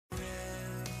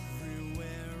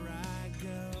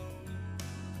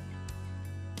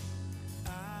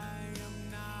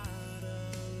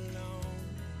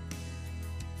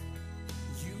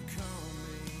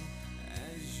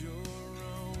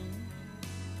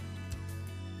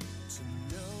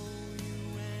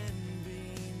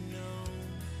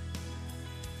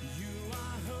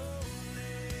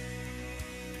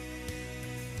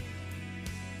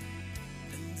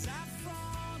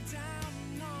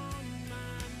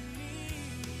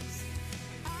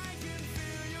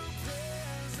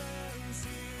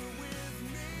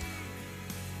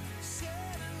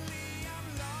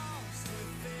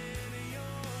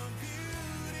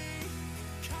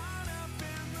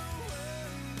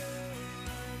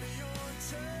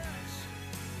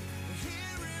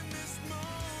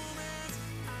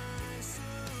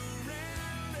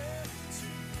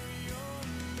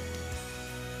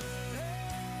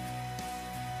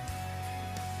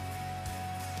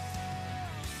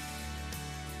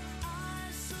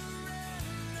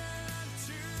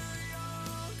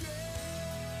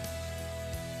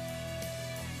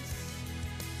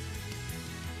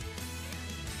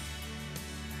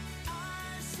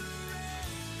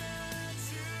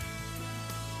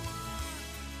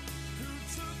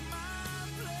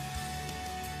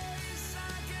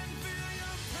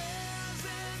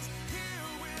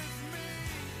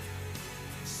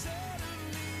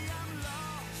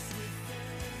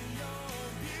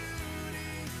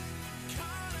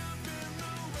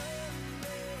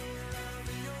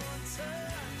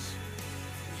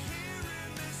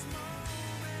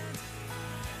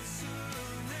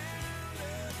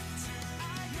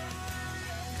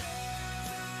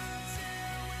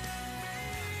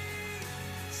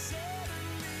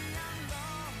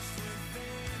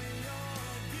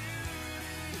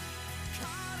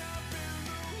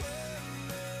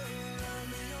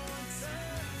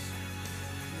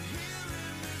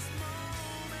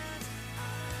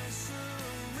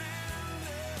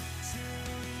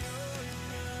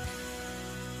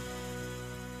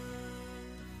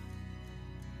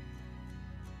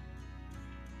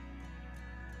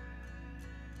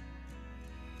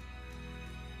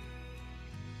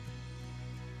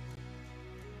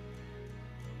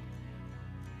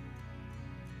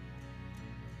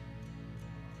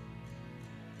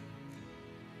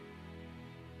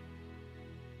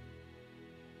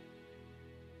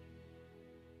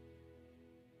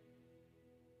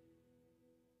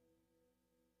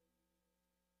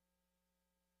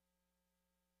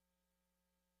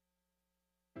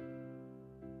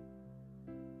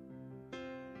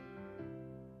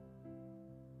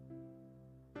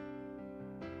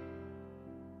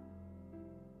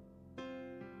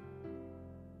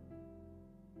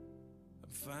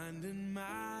Finding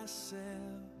myself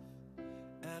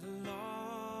at a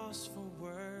loss for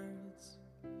words,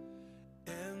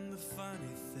 and the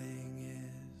funny thing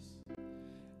is,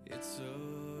 it's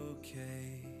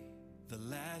okay. The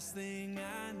last thing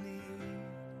I need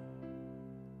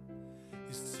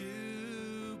is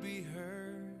to be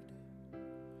heard,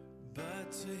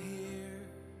 but to hear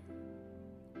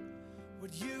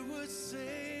what you would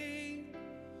say.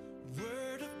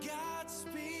 Word of God,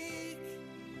 speak.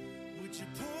 Would you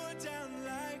pour down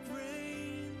like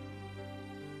rain,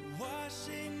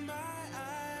 washing my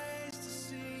eyes to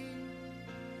see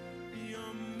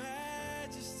your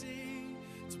majesty,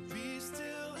 to be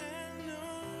still and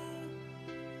know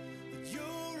that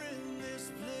you're in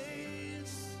this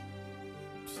place.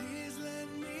 Please let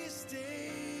me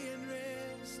stay and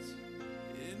rest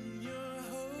in your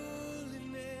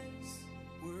holiness.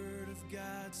 Word of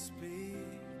God, speak.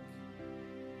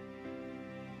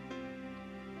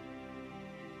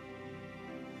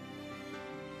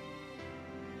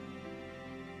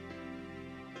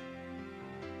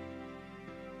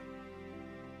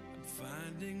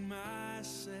 Finding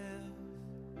myself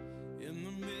in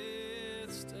the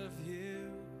midst of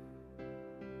you,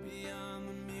 beyond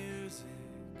the music,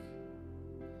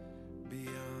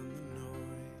 beyond the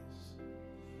noise.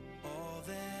 All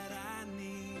that I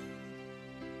need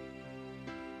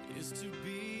is to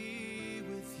be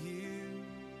with you,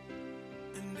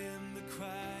 and in the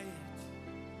quiet,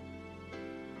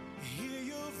 hear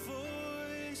your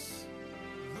voice.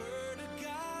 Word of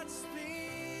God,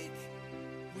 speak.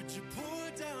 Would you pour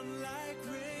down like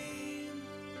rain,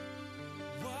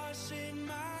 washing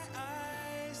my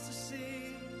eyes to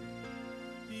see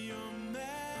your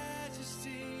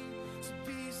majesty, to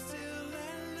be still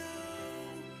and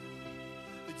know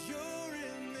that you're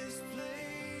in this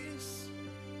place.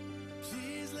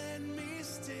 Please let me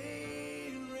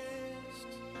stay and rest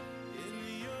in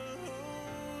your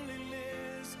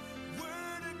holiness.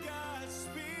 Word of God,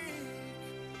 speak.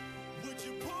 Would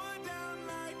you pour down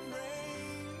like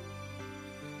rain,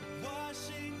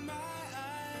 washing my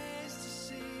eyes to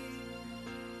see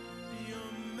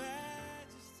your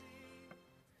majesty?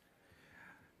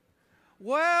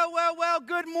 Well,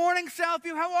 good morning,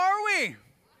 Southview. How are we?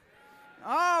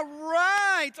 All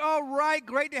right.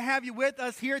 Great to have you with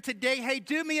us here today. Hey,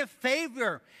 do me a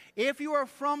favor. If you are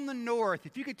from the north,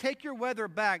 if you could take your weather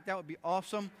back, that would be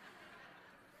awesome.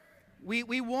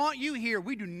 We want you here.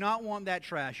 We do not want that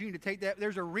trash. You need to take that.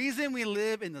 There's a reason we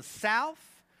live in the South.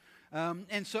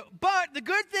 But the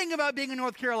good thing about being in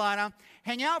North Carolina,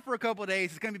 hang out for a couple of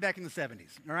days, it's going to be back in the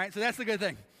 70s. All right, so that's the good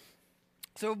thing.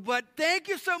 But thank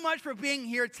you so much for being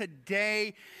here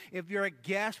today. If you're a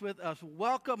guest with us,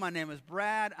 welcome. My name is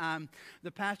Brad. I'm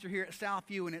the pastor here at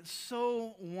Southview, and it's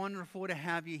so wonderful to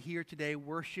have you here today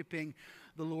worshiping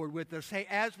the Lord with us. Hey,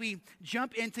 as we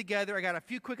jump in together, I got a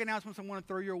few quick announcements I want to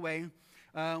throw your way.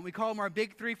 We call them our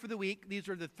big three for the week. These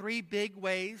are the three big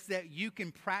ways that you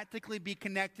can practically be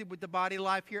connected with the body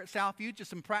life here at Southview. Just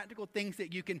some practical things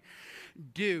that you can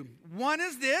do. One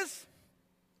is this.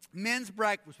 Men's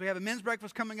breakfast. We have a men's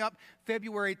breakfast coming up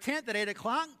February 10th at 8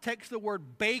 o'clock. Text the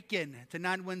word BACON to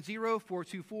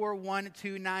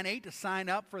 910-424-1298 to sign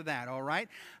up for that, all right?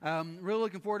 Really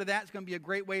looking forward to that. It's going to be a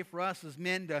great way for us as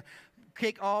men to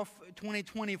kick off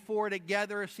 2024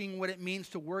 together, seeing what it means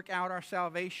to work out our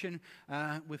salvation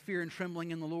with fear and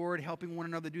trembling in the Lord, helping one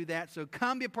another do that. So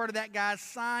come be a part of that, guys.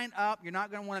 Sign up. You're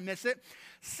not going to want to miss it.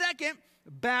 Second,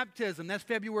 baptism. That's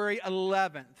February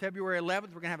 11th. February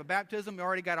 11th, we're going to have a baptism. We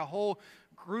already got a whole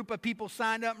group of people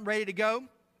signed up and ready to go.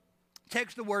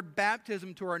 Text the word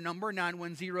baptism to our number,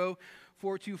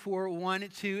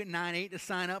 910-424-1298 to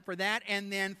sign up for that.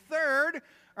 And then third,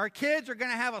 our kids are going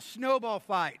to have a snowball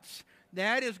fight.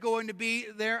 That is going to be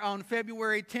there on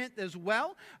February 10th as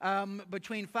well,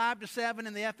 between 5 to 7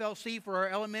 in the FLC for our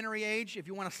elementary age. If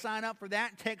you want to sign up for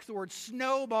that, text the word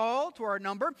snowball to our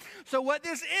number. So what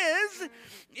this is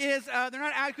they're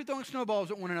not actually throwing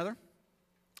snowballs at one another.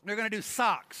 They're going to do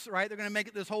socks, right? They're going to make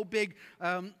it this whole big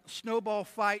snowball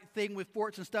fight thing with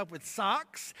forts and stuff with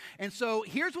socks. And so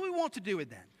here's what we want to do with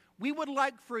that. We would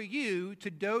like for you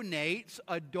to donate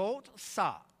adult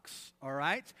socks. All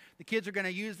right? The kids are going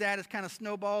to use that as kind of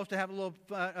snowballs to have a little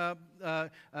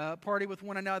party with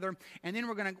one another. And then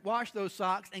we're going to wash those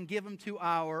socks and give them to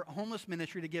our homeless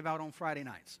ministry to give out on Friday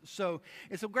nights. So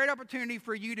it's a great opportunity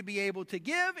for you to be able to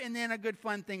give, and then a good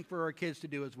fun thing for our kids to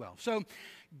do as well. So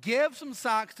give some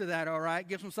socks to that, all right?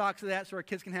 Give some socks to that so our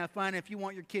kids can have fun. If you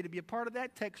want your kid to be a part of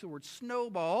that, text the word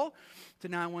snowball to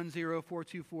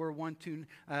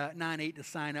 910-424-1298 to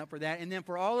sign up for that. And then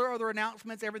for all our other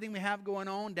announcements, everything we have going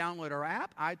on, download our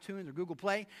app, iTunes or Google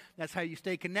Play. That's how you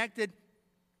stay connected.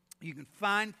 You can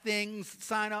find things,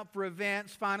 sign up for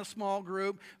events, find a small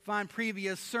group, find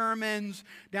previous sermons,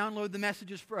 download the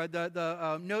messages for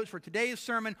the notes for today's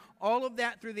sermon, all of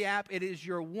that through the app. It is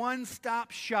your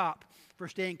one-stop shop for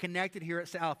staying connected here at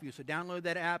Southview. So download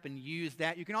that app and use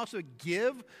that. You can also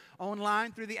give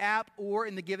online through the app or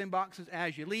in the giving boxes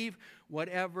as you leave,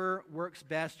 whatever works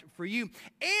best for you.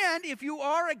 And if you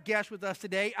are a guest with us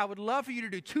today, I would love for you to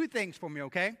do two things for me,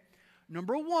 okay?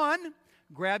 Number one,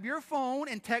 grab your phone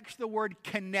and text the word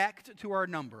CONNECT to our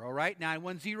number, all right?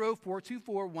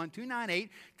 910-424-1298.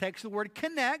 Text the word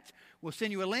CONNECT. We'll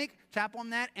send you a link. Tap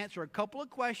on that. Answer a couple of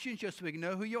questions just so we can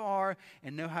know who you are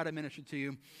and know how to minister to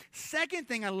you. Second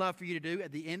thing I'd love for you to do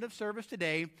at the end of service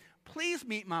today, please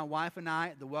meet my wife and I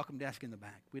at the welcome desk in the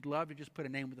back. We'd love to just put a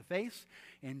name with a face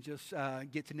and just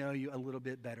get to know you a little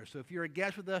bit better. So if you're a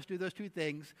guest with us, do those two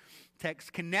things.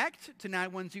 Text CONNECT to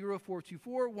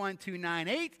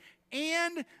 910-424-1298.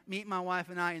 And meet my wife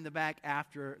and I in the back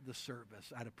after the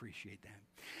service. I'd appreciate that.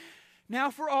 Now,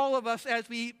 for all of us, as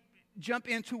we jump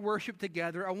into worship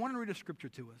together, I want to read a scripture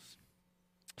to us.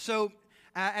 So,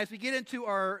 as we get into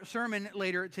our sermon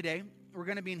later today, we're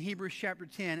going to be in Hebrews chapter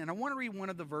 10, and I want to read one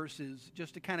of the verses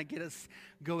just to kind of get us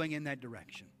going in that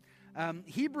direction.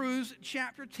 Hebrews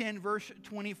chapter 10, verse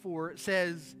 24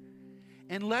 says,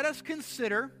 "And let us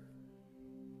consider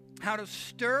how to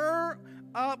stir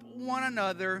up one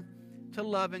another to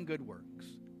love and good works."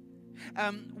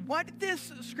 What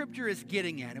this scripture is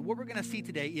getting at, and what we're going to see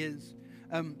today is,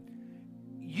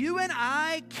 you and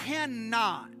I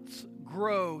cannot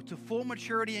grow to full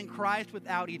maturity in Christ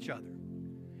without each other.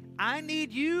 I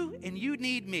need you, and you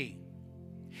need me.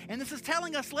 And this is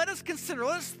telling us, let us consider,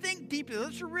 let us think deeply,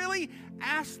 let's really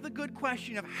ask the good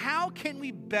question of how can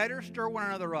we better stir one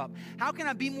another up? How can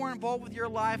I be more involved with your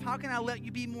life? How can I let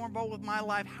you be more involved with my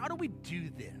life? How do we do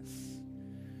this?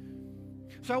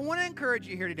 So I want to encourage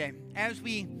you here today, as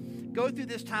we go through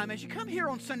this time, as you come here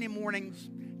on Sunday mornings,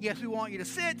 yes, we want you to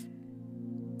sit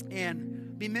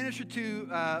and be ministered to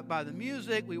by the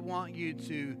music. We want you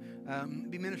to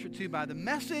be ministered to by the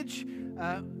message.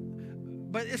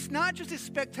 But it's not just a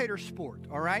spectator sport,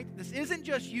 all right? This isn't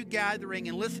just you gathering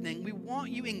and listening. We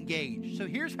want you engaged. So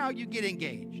here's how you get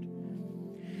engaged.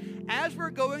 As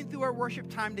we're going through our worship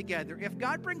time together, if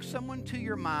God brings someone to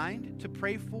your mind to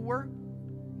pray for,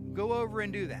 go over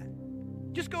and do that.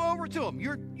 Just go over to them.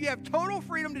 You have total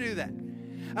freedom to do that.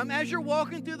 As you're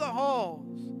walking through the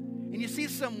halls and you see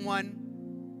someone,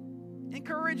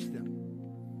 encourage them.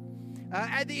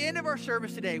 At the end of our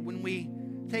service today, when we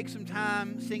take some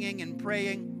time singing and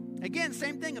praying, again,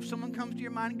 same thing. If someone comes to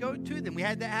your mind, go to them. We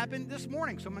had that happen this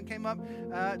morning. Someone came up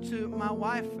to my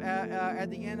wife at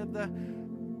the end of the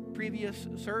previous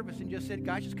service and just said,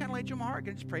 "Guys, just kind of laid you on my heart.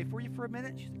 Can I just pray for you for a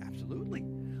minute?" She said, "Absolutely."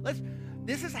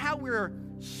 This is how we're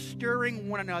stirring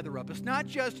one another up. It's not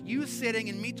just you sitting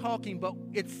and me talking, but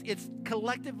it's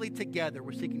collectively together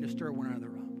we're seeking to stir one another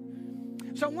up.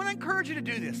 So I want to encourage you to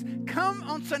do this. Come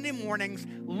on Sunday mornings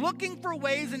looking for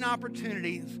ways and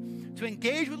opportunities to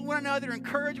engage with one another,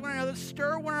 encourage one another,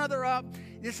 stir one another up.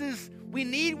 We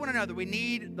need one another. We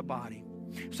need the body.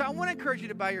 So I want to encourage you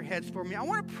to bow your heads for me. I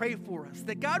want to pray for us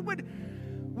that God would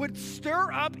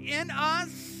stir up in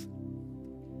us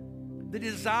the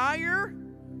desire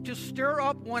to stir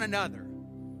up one another.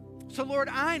 So Lord,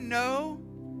 I know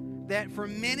that for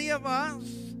many of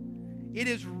us, it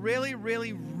is really,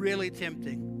 really, really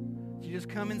tempting to just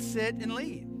come and sit and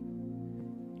leave.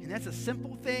 And that's a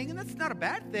simple thing, and that's not a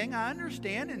bad thing. I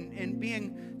understand, and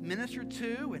being ministered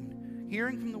to and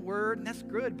hearing from the Word, and that's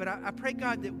good. But I pray,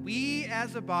 God, that we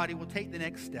as a body will take the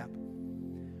next step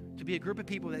to be a group of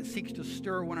people that seeks to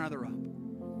stir one another up.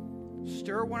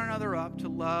 Stir one another up to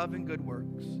love and good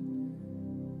works,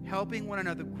 helping one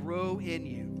another grow in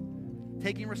you,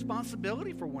 taking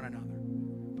responsibility for one another,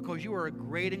 because you are a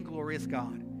great and glorious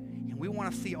God, and we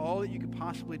want to see all that you could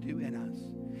possibly do in us.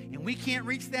 And we can't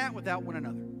reach that without one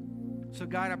another. So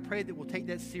God, I pray that we'll take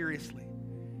that seriously,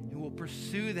 and we'll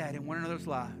pursue that in one another's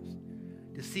lives,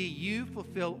 to see you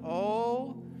fulfill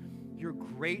all your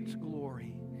great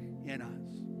glory in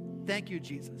us. Thank you,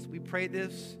 Jesus. We pray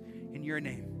this in your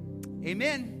name.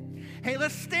 Amen. Hey,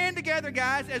 let's stand together,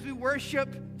 guys, as we worship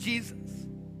Jesus.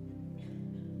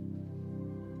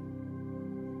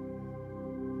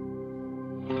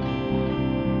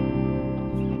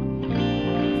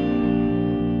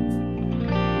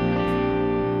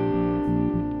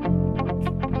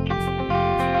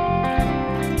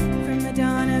 From the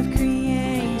dawn of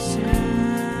creation,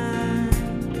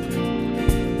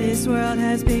 this world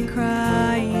has been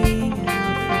crying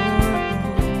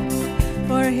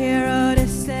for a hero to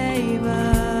save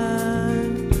us.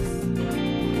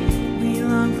 We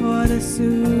long for the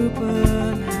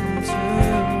supernatural.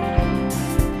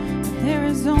 There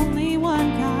is only one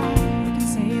God who can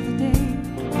save the day.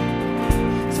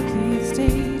 So clear the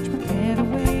stage, prepare the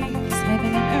way, 'cause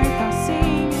heaven and earth are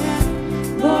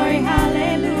singing. Glory,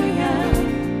 hallelujah.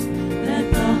 Let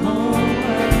the whole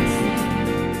world see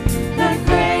the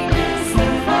greatness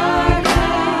of our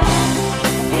God.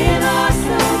 In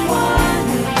awesome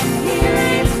wonder, He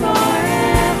reigns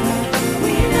forever.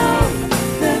 We know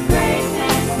the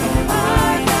greatness of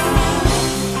our God.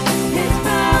 His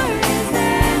power is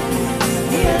endless.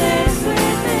 He lives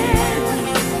within us.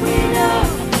 We know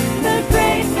the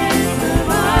greatness of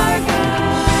our God.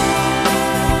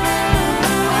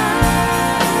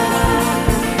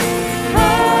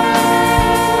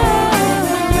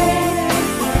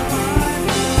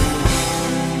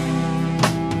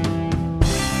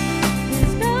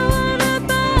 There's no one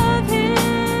above Him.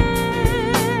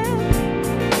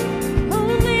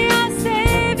 Only our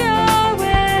Savior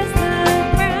wears the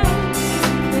crown.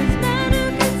 There's none who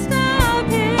can stop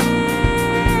Him.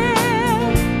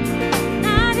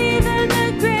 Not even the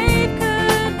grave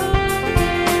could hold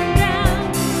Him down.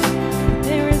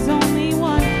 There is only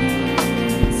one King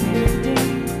who can save the day.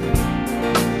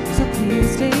 So clear the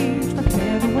stage,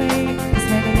 prepare the way, 'cause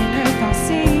heaven and earth are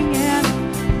singing.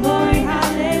 Glory,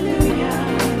 hallelujah.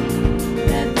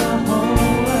 Let the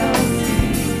whole world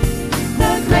see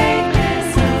the greatness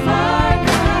of our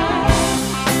God.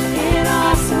 In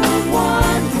awesome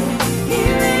wonder, He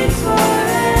reigns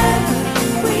forever.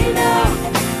 We know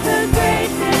the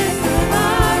greatness of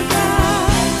our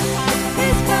God.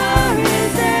 His power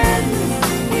is endless.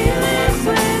 He lives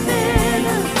within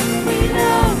us. We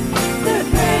know the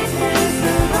greatness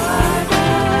of our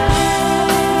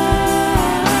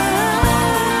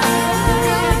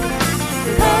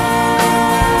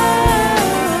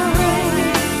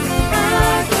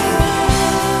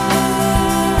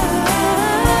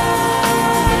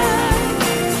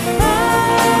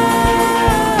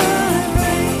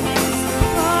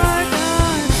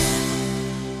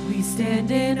We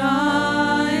stand in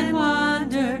awe and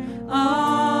wonder.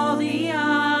 All the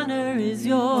honor is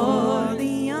yours. All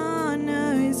the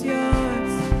honor is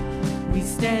yours. We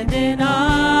stand in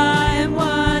awe and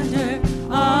wonder.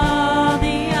 All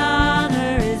the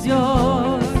honor is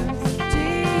yours.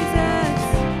 Jesus.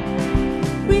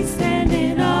 We stand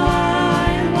in awe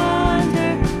and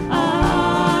wonder.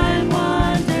 Awe and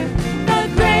wonder. The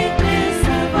greatness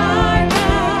of our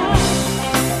God.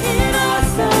 In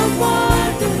awesome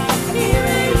wonder, He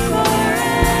reigns forever.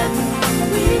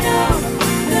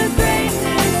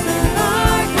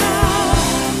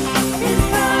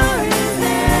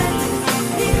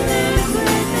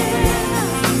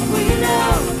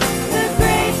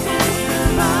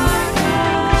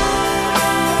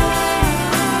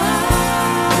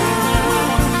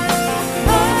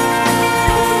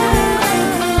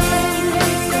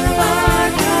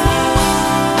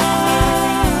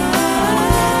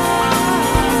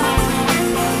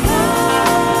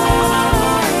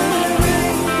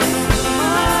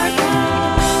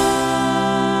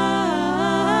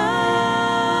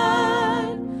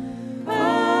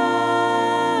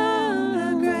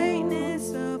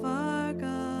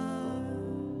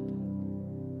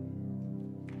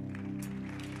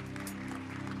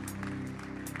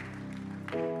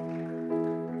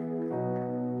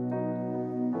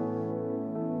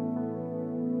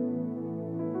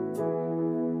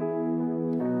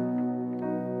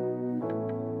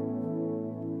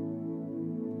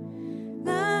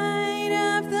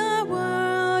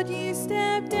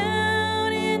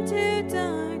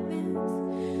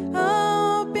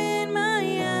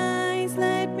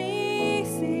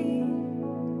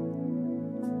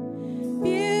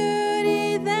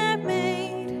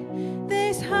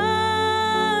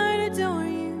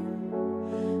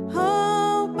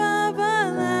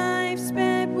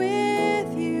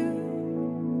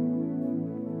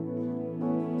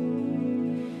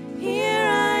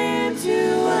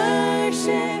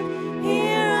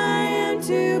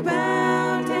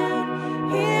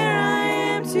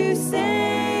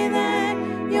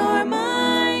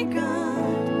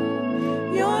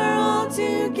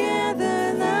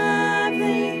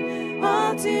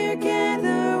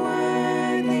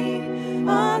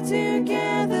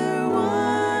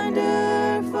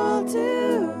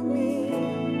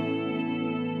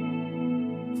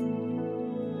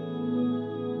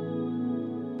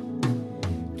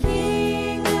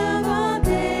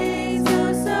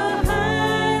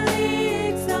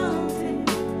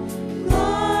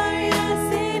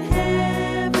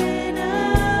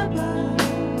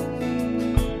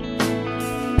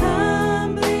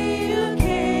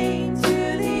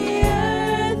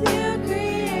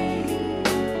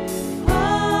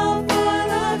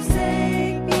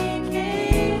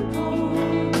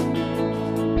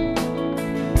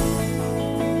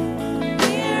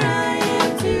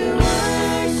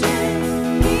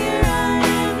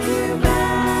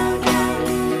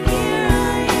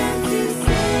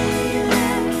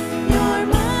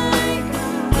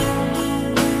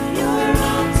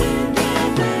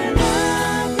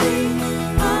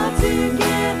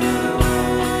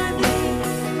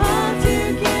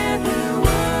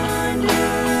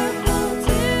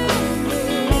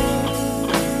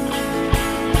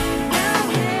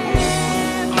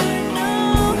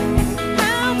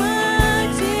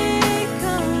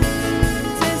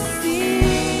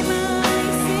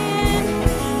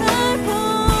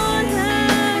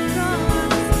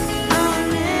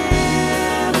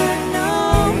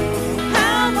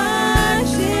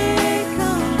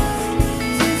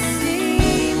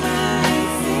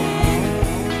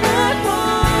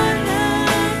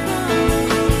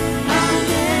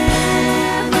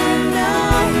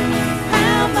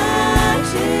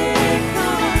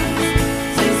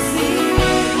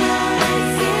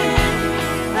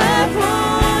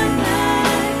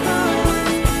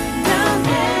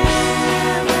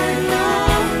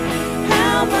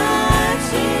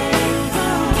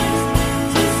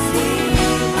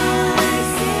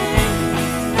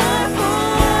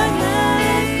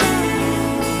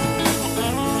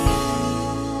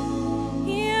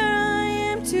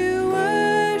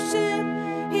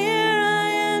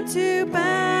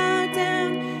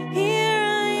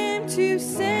 to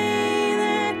say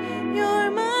that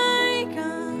you're my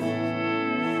God.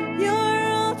 You're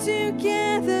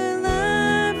altogether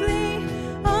lovely,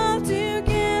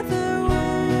 altogether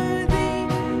worthy,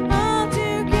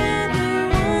 altogether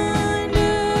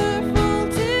wonderful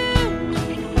to me.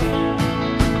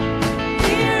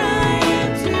 Here I am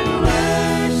to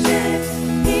worship,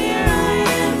 here I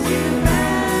am to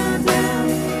bow down,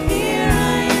 here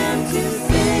I am to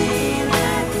say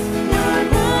that you're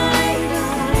my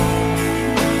God.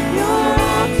 You're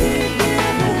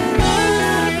altogether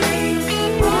lovely,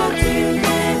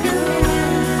 altogether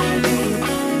worthy,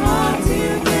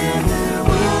 altogether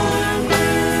wonderful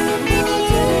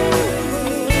to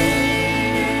me.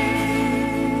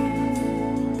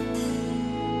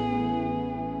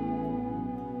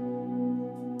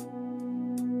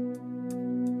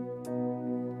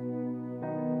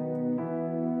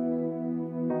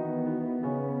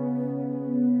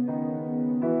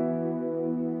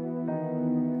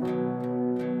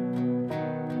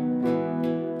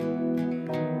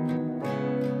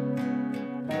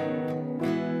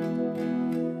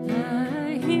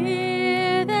 I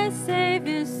hear the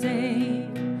Savior say,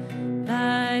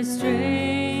 thy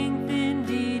strength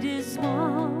indeed is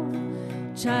small.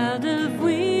 Child of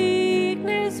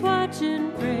weakness, watch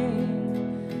and pray.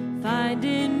 Find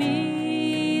in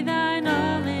me thine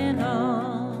all in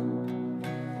all.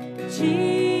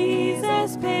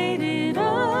 Jesus paid it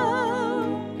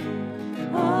all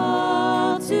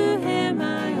to him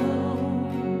I owe.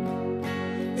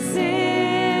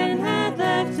 Sin had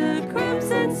left a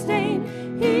crimson stain,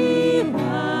 he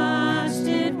washed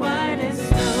it white as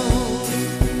snow.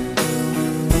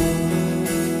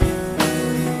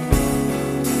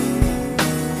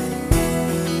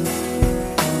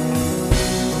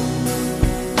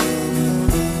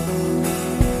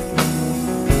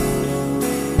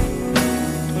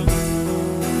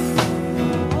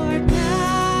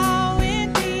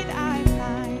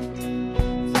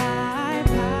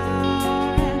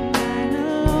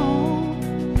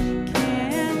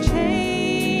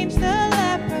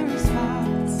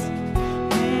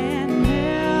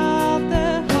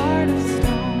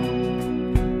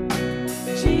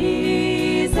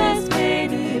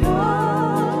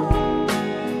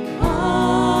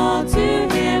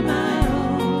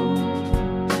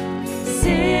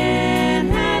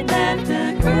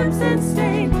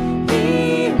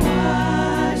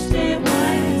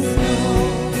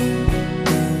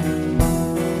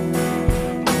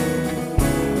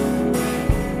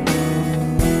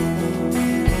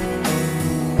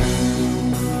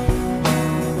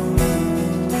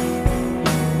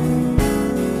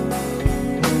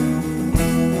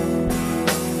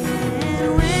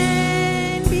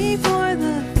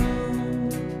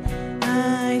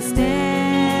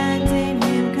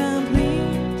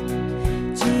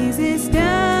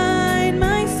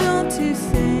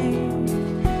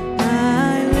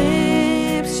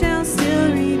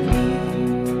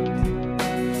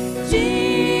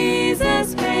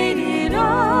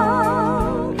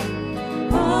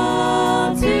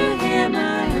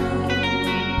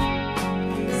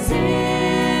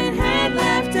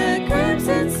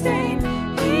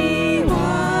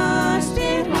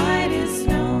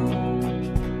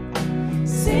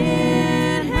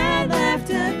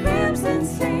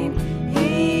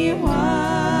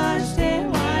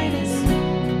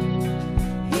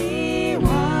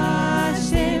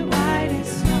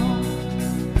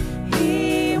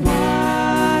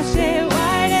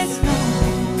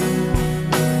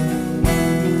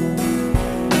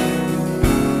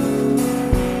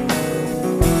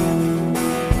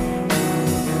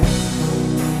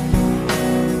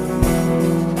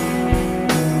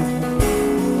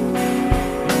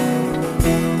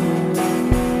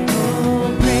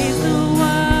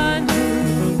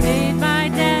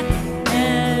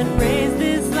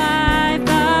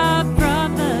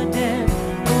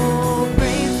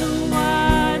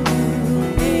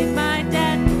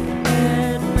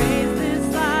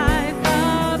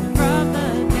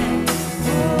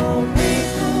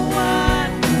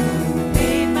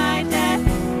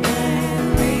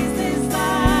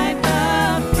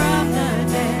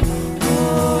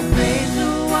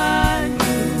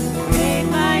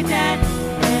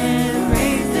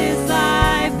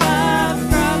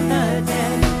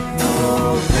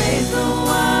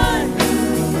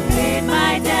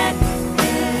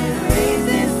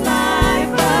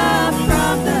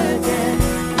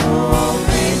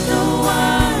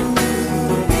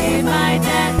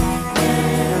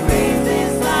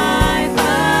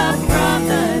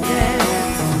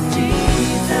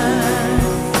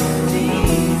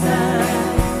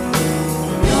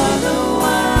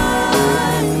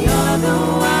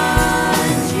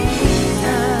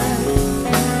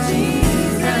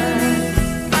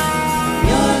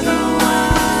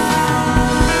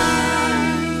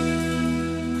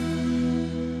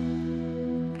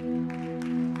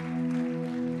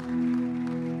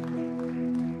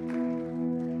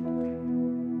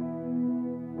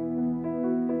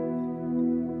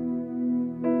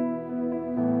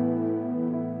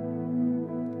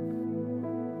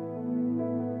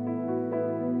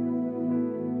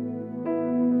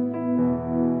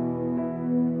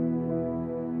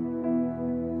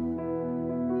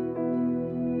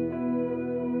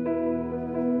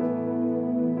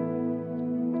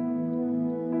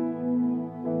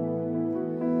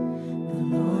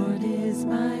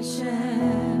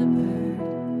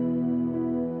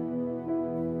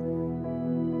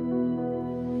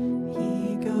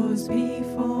 goes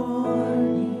before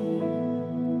me.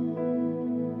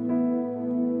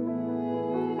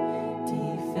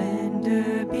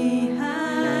 Defender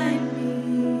behind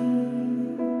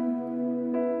me.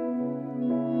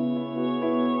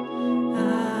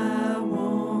 I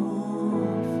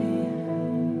won't fear.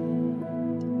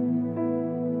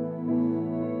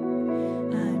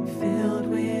 I'm filled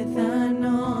with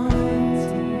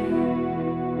anointing.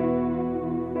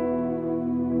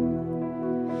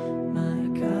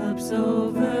 My cup's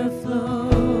overflowing.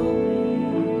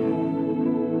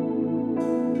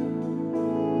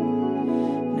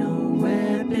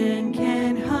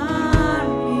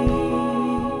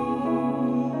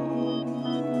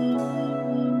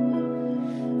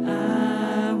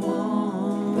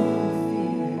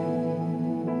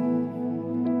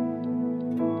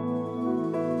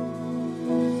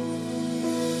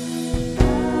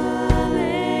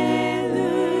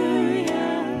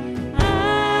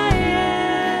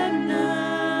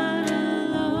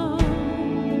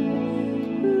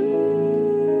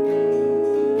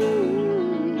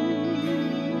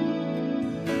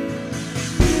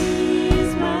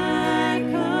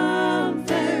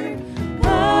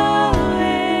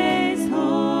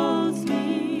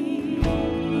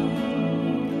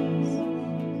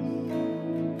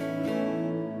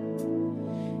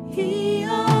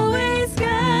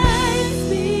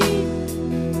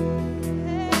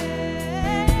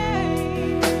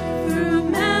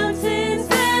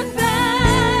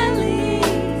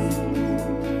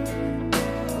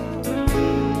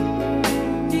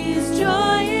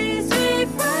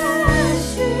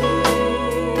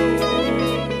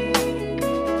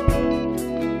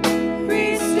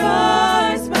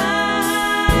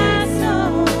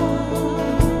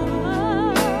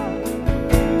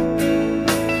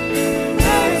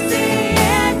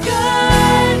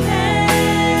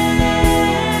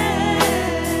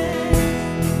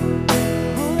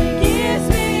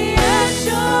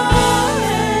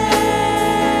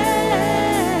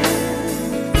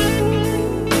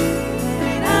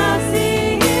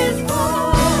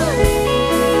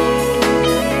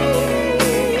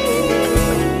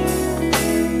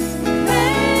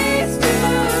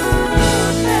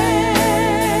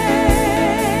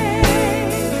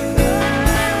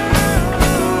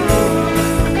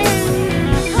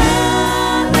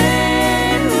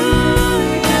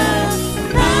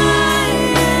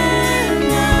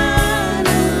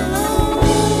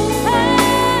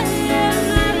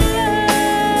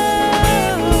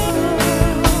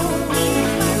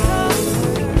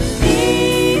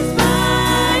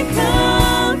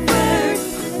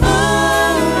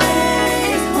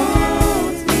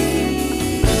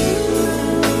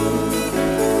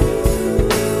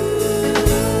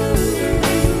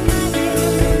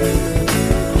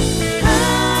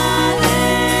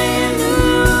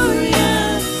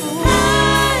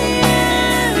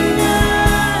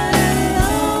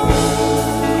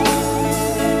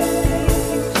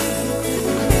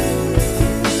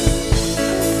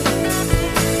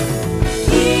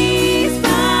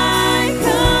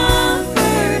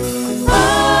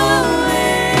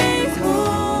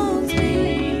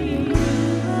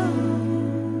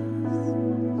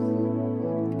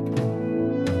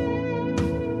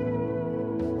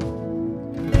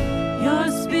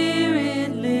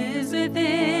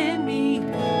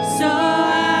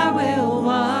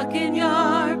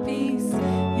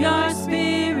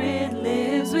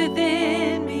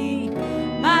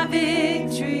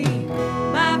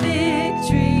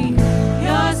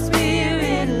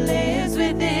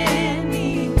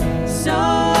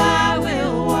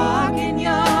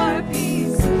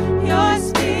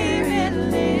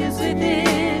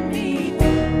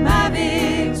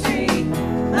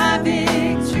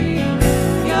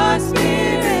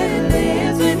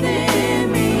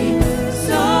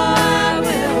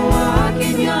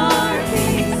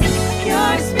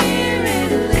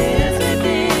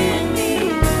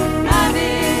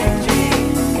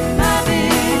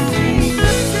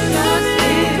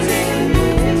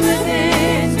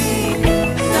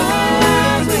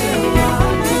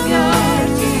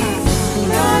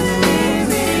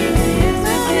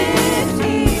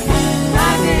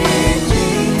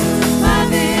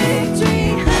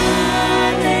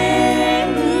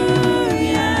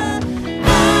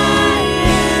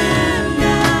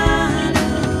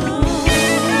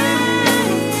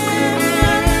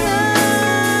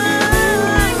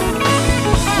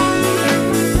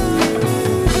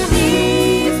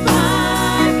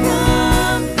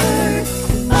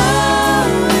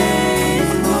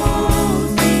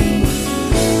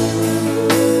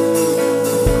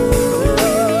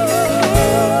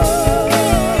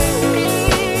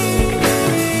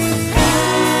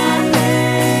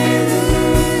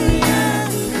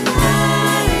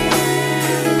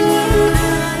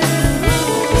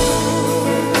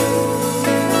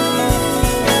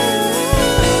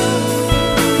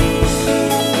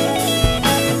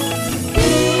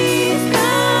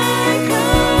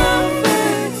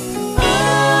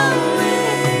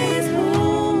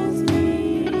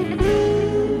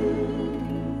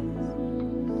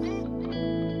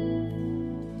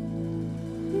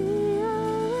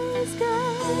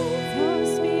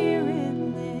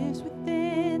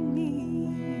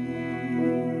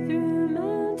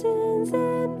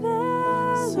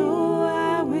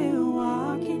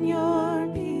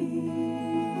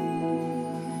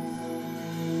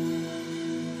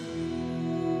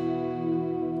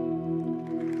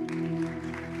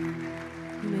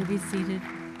 seated.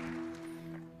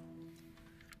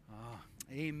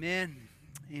 Amen.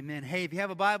 Amen. Hey, if you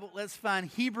have a Bible, let's find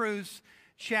Hebrews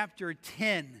chapter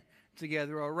 10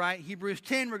 together, all right? Hebrews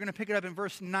 10, we're going to pick it up in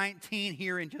verse 19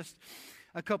 here in just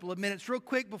a couple of minutes. Real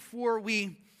quick, before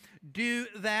we do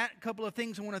that, a couple of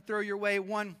things I want to throw your way.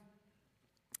 One,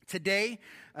 today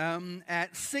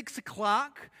at 6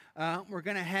 o'clock, we're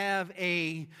going to have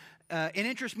an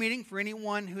interest meeting for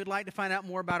anyone who would like to find out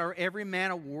more about our Every Man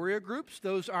a Warrior groups.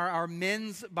 Those are our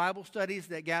men's Bible studies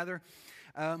that gather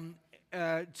to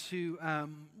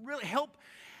really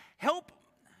help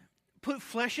put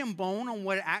flesh and bone on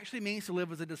what it actually means to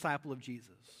live as a disciple of Jesus.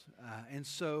 And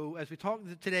so as we talk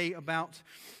today about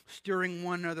stirring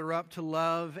one another up to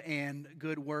love and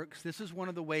good works, this is one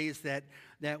of the ways that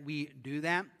we do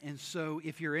that. And so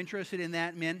if you're interested in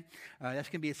that, men, that's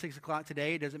going to be at 6 o'clock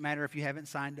today. It doesn't matter if you haven't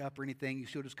signed up or anything. You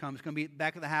still just come. It's going to be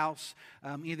back of the house,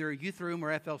 either a youth room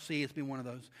or FLC. It's been one of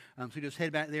those. So just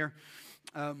head back there.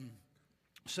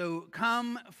 So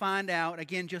come find out,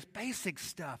 again, just basic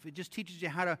stuff. It just teaches you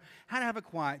how to have a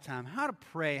quiet time, how to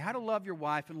pray, how to love your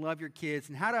wife and love your kids,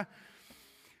 and how to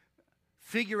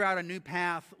figure out a new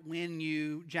path when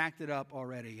you jacked it up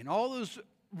already. And all those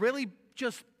really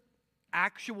just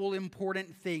actual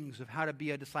important things of how to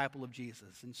be a disciple of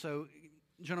Jesus. And so,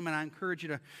 gentlemen, I encourage you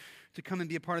to come and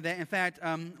be a part of that. In fact,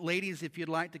 ladies, if you'd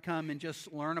like to come and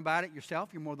just learn about it yourself,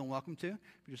 you're more than welcome to.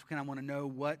 If you just kind of want to know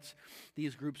what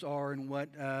these groups are and what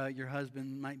your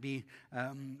husband might be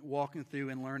walking through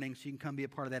and learning, so you can come be a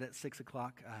part of that at 6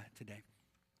 o'clock today.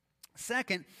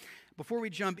 Second, before we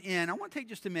jump in, I want to take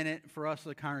just a minute for us as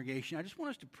a congregation. I just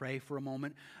want us to pray for a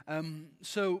moment.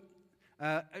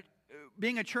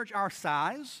 Being a church our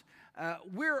size,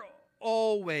 we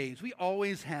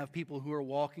always have people who are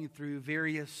walking through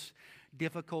various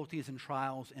difficulties and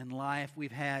trials in life.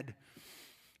 We've had,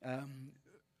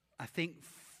 I think,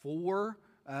 4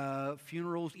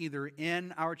 funerals either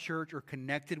in our church or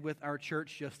connected with our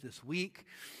church just this week.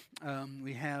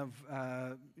 We have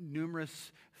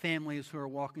numerous families who are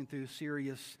walking through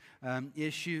serious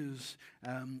issues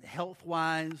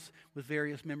health-wise with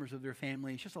various members of their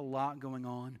family. It's just a lot going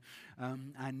on.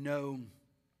 I know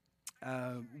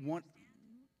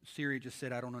Siri just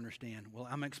said, "I don't understand." Well,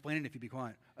 I'm explaining if you be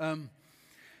quiet.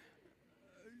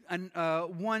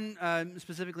 One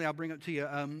specifically I'll bring up to you,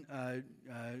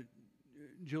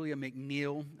 Julia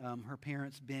McNeil, her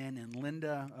parents, Ben and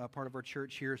Linda, part of our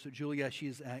church here. So Julia,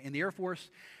 she's in the Air Force,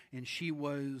 and she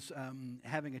was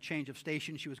having a change of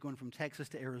station. She was going from Texas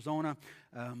to Arizona,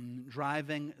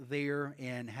 driving there,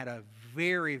 and had a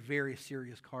very, very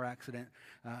serious car accident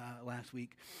last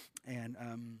week, and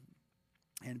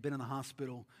been in the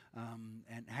hospital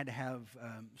and had to have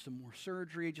some more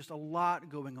surgery. Just a lot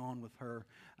going on with her.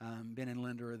 Ben and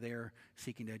Linda are there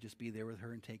seeking to just be there with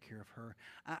her and take care of her.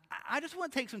 I just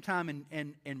want to take some time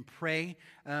and pray,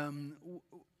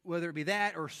 whether it be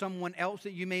that or someone else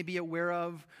that you may be aware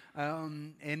of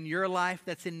in your life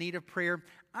that's in need of prayer.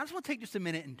 I just want to take just a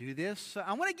minute and do this. So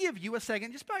I want to give you a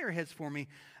second. Just bow your heads for me.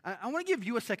 I want to give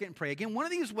you a second and pray. Again, one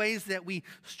of these ways that we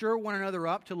stir one another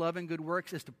up to love and good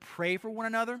works is to pray for one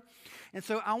another. And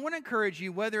so I want to encourage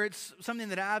you, whether it's something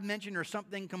that I've mentioned or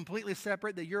something completely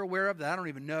separate that you're aware of that I don't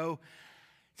even know,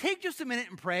 take just a minute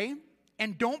and pray,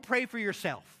 and don't pray for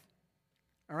yourself.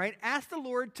 All right? Ask the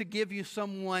Lord to give you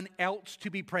someone else to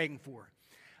be praying for.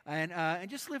 And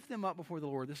just lift them up before the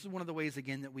Lord. This is one of the ways,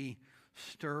 again, that we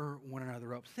stir one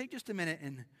another up. So take just a minute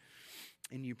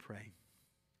and you pray.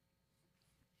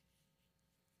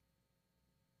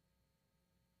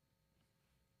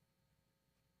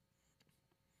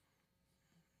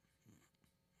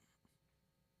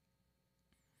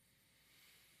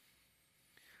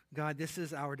 God, this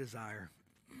is our desire,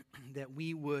 that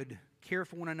we would care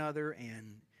for one another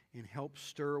and help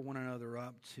stir one another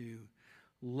up to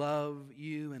love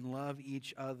you and love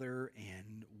each other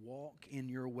and walk in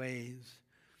your ways.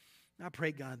 I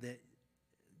pray, God,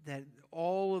 that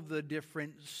all of the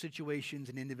different situations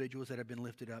and individuals that have been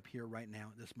lifted up here right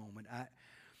now at this moment,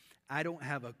 I don't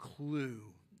have a clue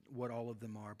what all of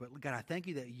them are, but God, I thank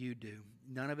you that you do.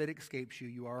 None of it escapes you.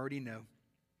 You already know,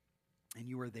 and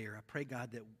you are there. I pray,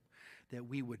 God, that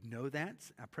we would know that.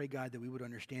 I pray, God, that we would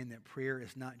understand that prayer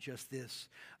is not just this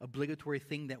obligatory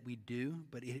thing that we do,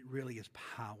 but it really is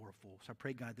powerful. So I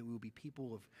pray, God, that we will be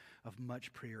people of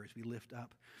much prayer as we lift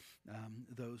up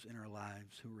those in our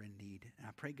lives who are in need. And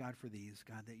I pray, God, for these,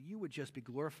 God, that you would just be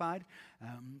glorified,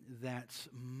 that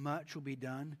much will be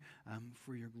done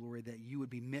for your glory, that you would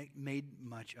be made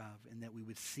much of, and that we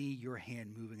would see your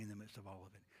hand moving in the midst of all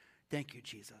of it. Thank you,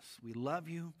 Jesus. We love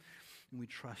you and we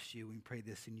trust you. We pray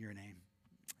this in your name.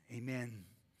 Amen.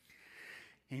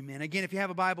 Amen. Again, if you have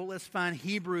a Bible, let's find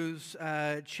Hebrews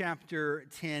chapter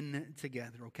 10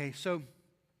 together, okay? So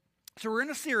we're in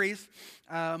a series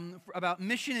about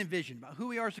mission and vision, about who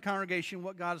we are as a congregation,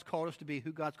 what God has called us to be,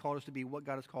 who God's called us to be, what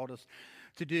God has called us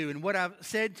to do. And what I've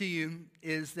said to you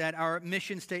is that our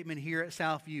mission statement here at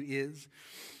Southview is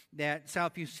that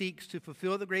Southview seeks to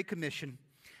fulfill the Great Commission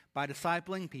by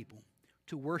discipling people,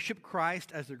 to worship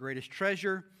Christ as their greatest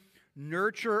treasure,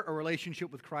 nurture a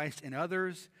relationship with Christ and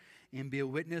others, and be a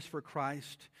witness for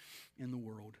Christ in the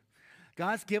world.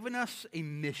 God's given us a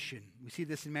mission. We see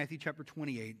this in Matthew chapter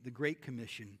 28, the Great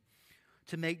Commission,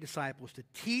 to make disciples, to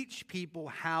teach people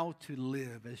how to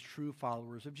live as true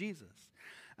followers of Jesus.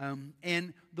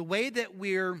 And the way that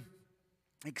we're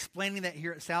explaining that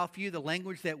here at Southview, the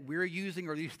language that we're using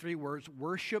are these three words: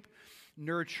 worship,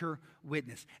 nurture,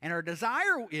 witness. And our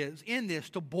desire is, in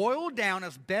this, to boil down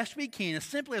as best we can, as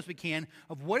simply as we can,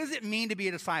 of what does it mean to be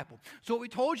a disciple. So what we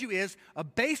told you is a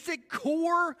basic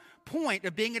core point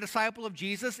of being a disciple of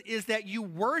Jesus is that you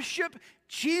worship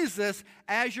Jesus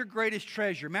as your greatest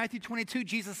treasure. Matthew 22,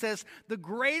 Jesus says, the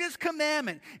greatest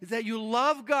commandment is that you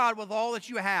love God with all that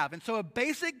you have. And so a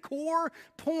basic core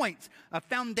point, a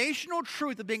foundational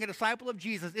truth of being a disciple of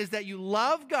Jesus is that you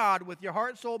love God with your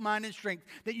heart, soul, mind, and strength,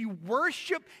 that you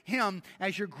worship Him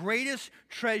as your greatest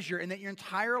treasure, and that your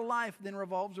entire life then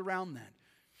revolves around that.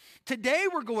 Today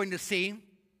we're going to see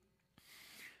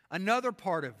another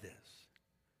part of this,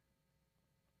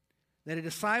 that a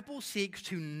disciple seeks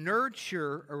to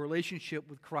nurture a relationship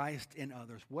with Christ and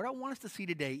others. What I want us to see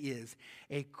today is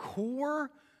a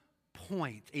core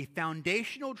point, a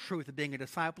foundational truth of being a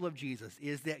disciple of Jesus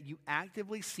is that you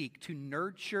actively seek to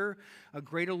nurture a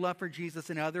greater love for Jesus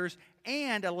and others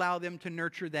and allow them to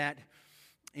nurture that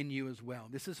in you as well.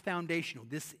 This is foundational.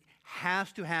 This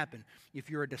has to happen. If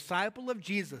you're a disciple of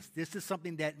Jesus, this is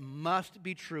something that must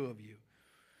be true of you.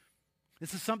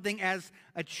 This is something as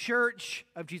a church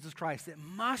of Jesus Christ that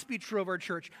must be true of our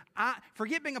church.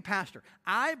 Forget being a pastor.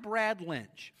 Brad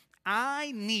Lynch,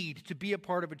 I need to be a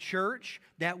part of a church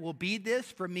that will be this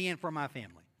for me and for my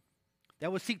family, that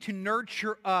will seek to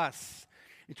nurture us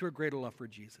into a greater love for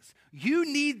Jesus. You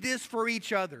need this for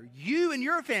each other. You and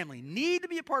your family need to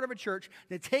be a part of a church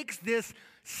that takes this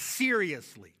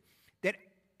seriously, that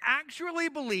actually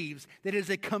believes that it is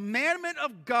a commandment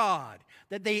of God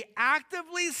that they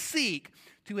actively seek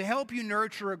to help you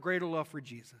nurture a greater love for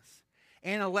Jesus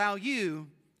and allow you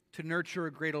to nurture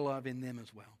a greater love in them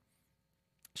as well.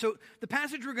 So the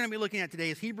passage we're going to be looking at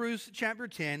today is Hebrews chapter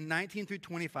 10, 19 through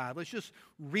 25. Let's just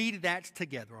read that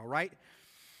together, all right?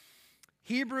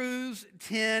 Hebrews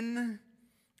 10,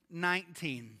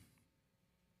 19.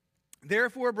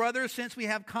 Therefore, brothers, since we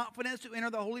have confidence to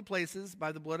enter the holy places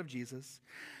by the blood of Jesus,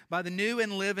 by the new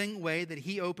and living way that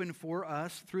He opened for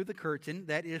us through the curtain,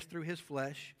 that is, through His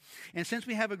flesh, and since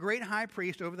we have a great high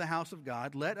priest over the house of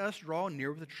God, let us draw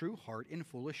near with a true heart in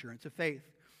full assurance of faith,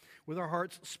 with our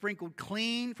hearts sprinkled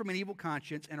clean from an evil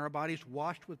conscience and our bodies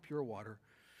washed with pure water.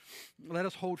 Let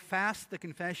us hold fast the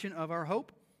confession of our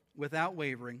hope without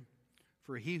wavering,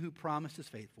 for He who promised is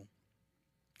faithful.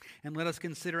 And let us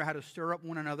consider how to stir up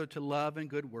one another to love and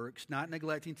good works, not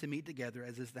neglecting to meet together,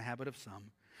 as is the habit of some,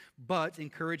 but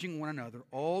encouraging one another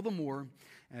all the more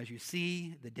as you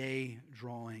see the day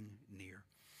drawing near.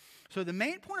 So the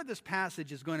main point of this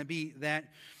passage is going to be that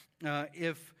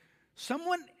if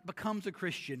someone becomes a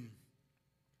Christian,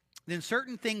 then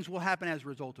certain things will happen as a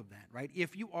result of that, right?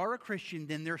 If you are a Christian,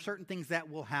 then there are certain things that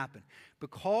will happen.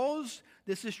 Because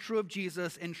this is true of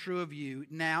Jesus and true of you,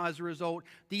 now as a result,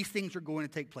 these things are going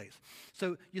to take place.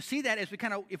 So you see that as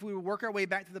if we work our way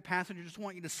back to the passage, I just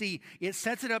want you to see, it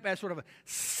sets it up as sort of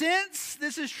since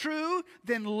this is true,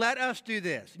 then let us do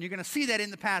this. And you're going to see that in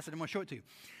the passage. I'm going to show it to you.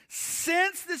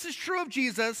 Since this is true of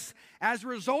Jesus, as a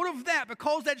result of that,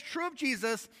 because that's true of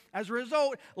Jesus, as a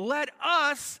result, let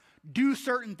us do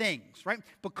certain things, right?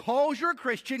 Because you're a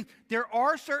Christian, there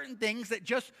are certain things that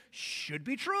just should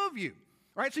be true of you,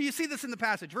 right? So you see this in the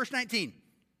passage. Verse 19.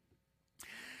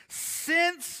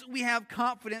 Since we have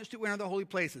confidence to enter the holy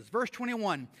places. Verse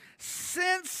 21.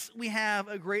 Since we have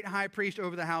a great high priest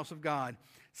over the house of God.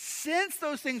 Since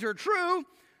those things are true.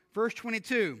 Verse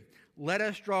 22. Let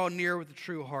us draw near with a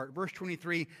true heart. Verse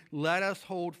 23, let us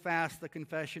hold fast the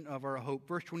confession of our hope.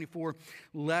 Verse 24,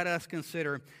 let us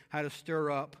consider how to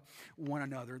stir up one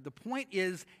another. The point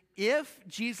is, if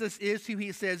Jesus is who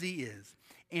He says He is,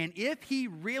 and if He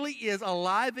really is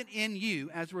alive and in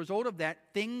you, as a result of that,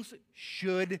 things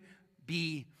should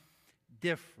be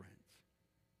different.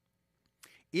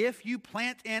 If you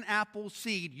plant an apple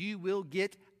seed, you will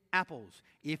get apples.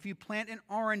 If you plant an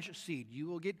orange seed, you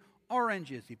will get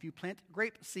oranges. If you plant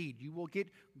grape seed, you will get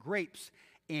grapes.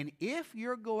 And if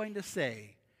you're going to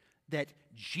say that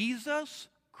Jesus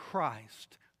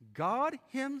Christ, God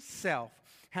himself,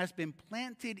 has been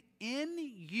planted in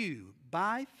you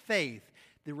by faith,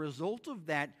 the result of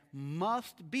that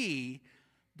must be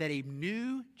that a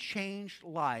new, changed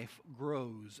life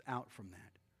grows out from that.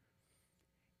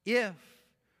 If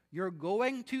you're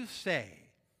going to say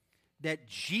that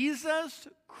Jesus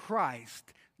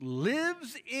Christ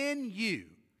lives in you,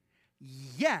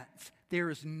 yet there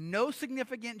is no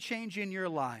significant change in your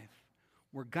life,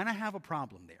 we're going to have a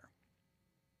problem there,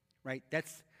 right?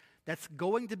 That's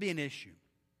going to be an issue.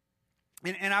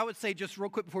 And I would say, just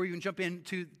real quick before you can jump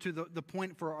into the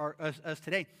point for us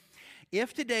today,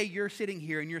 if today you're sitting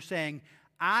here and you're saying,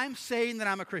 I'm saying that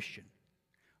I'm a Christian,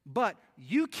 but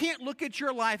you can't look at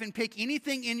your life and pick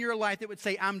anything in your life that would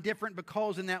say I'm different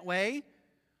because in that way,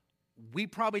 we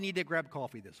probably need to grab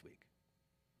coffee this week,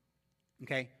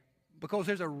 okay? Because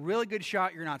there's a really good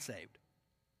shot you're not saved.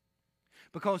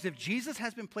 Because if Jesus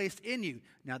has been placed in you,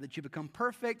 now that you become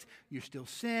perfect, you still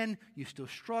sin, you still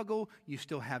struggle, you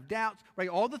still have doubts, right?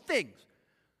 All the things.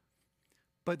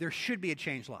 But there should be a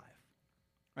changed life,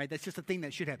 right? That's just a thing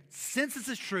that should happen. Since this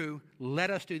is true,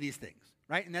 let us do these things,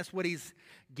 right? And that's what he's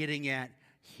getting at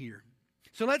here.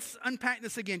 So let's unpack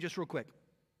this again just real quick.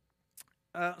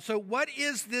 So what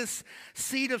is this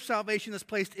seed of salvation that's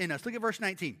placed in us? Look at verse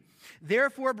 19.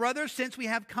 Therefore, brothers, since we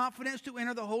have confidence to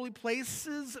enter the holy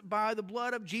places by the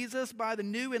blood of Jesus, by the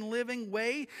new and living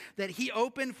way that he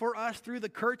opened for us through the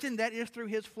curtain, that is through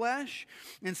his flesh,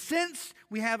 and since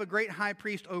we have a great high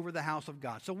priest over the house of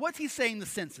God. So what's he saying the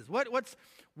sense is? What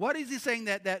is he saying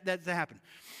that's happened?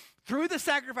 Through the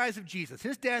sacrifice of Jesus,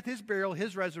 his death, his burial,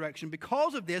 his resurrection,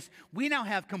 because of this, we now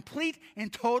have complete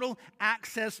and total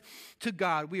access to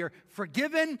God. We are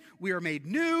forgiven, we are made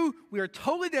new, we are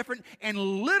totally different, and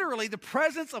literally the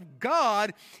presence of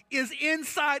God is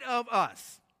inside of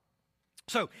us.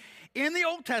 So, in the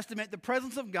Old Testament, the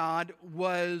presence of God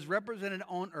was represented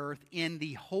on earth in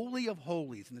the Holy of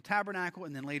Holies, in the tabernacle,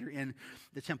 and then later in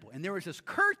the temple. And there was this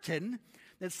curtain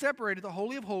that separated the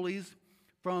Holy of Holies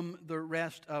from the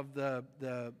rest of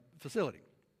the facility.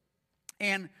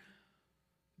 And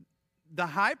the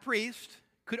high priest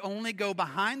could only go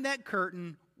behind that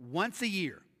curtain once a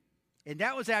year. And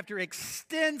that was after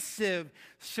extensive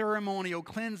ceremonial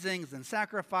cleansings and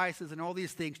sacrifices and all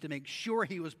these things to make sure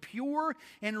he was pure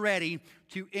and ready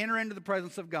to enter into the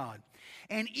presence of God.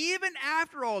 And even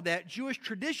after all that, Jewish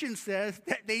tradition says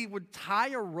that they would tie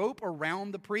a rope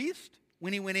around the priest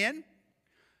when he went in.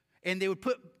 And they would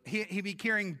he'd be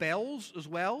carrying bells as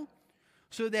well,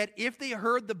 so that if they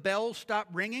heard the bells stop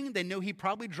ringing, they knew he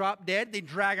probably dropped dead, they'd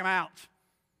drag him out.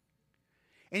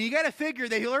 And you got to figure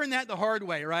they learned that the hard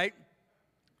way, right?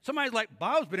 Somebody's like,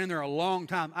 Bob's been in there a long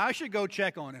time. I should go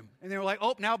check on him. And they were like,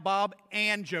 oh, now Bob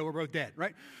and Joe are both dead,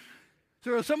 right?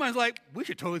 So somebody's like, we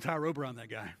should totally tie a rope around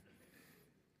that guy.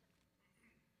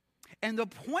 And the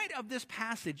point of this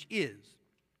passage is,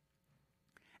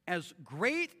 as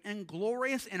great and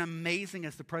glorious and amazing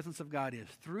as the presence of God is,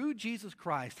 through Jesus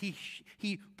Christ,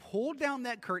 he pulled down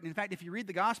that curtain. In fact, if you read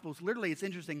the Gospels, literally it's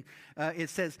interesting. It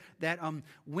says that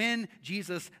when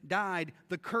Jesus died,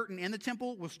 the curtain in the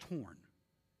temple was torn.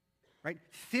 Right?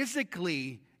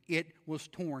 Physically, it was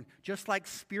torn. Just like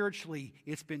spiritually,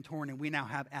 it's been torn, and we now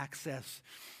have access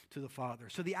to the Father.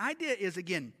 So the idea is,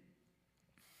 again,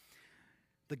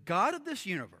 the God of this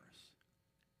universe,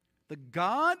 the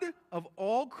God of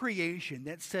all creation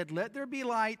that said, let there be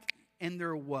light, and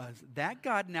there was. That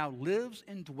God now lives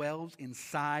and dwells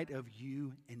inside of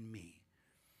you and me.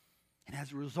 And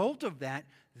as a result of that,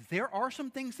 there are some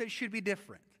things that should be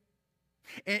different.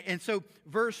 And so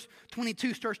verse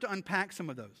 22 starts to unpack some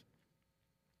of those.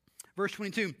 Verse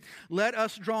 22, let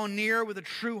us draw near with a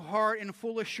true heart and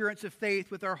full assurance of faith,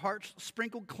 with our hearts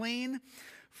sprinkled clean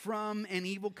from an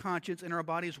evil conscience and our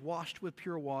bodies washed with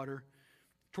pure water.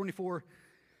 24,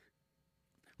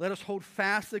 let us hold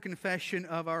fast the confession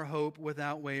of our hope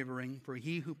without wavering, for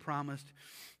he who promised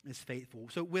is faithful.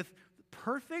 So with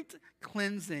perfect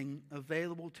cleansing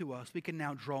available to us, we can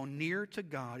now draw near to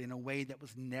God in a way that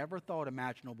was never thought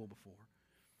imaginable before.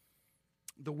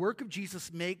 The work of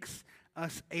Jesus makes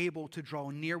us able to draw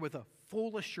near with a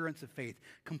full assurance of faith,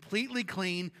 completely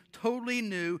clean, totally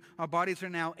new. Our bodies are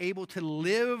now able to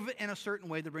live in a certain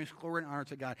way that brings glory and honor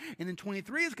to God. And then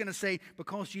 23 is going to say,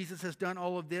 because Jesus has done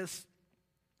all of this,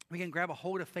 we can grab a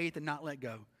hold of faith and not let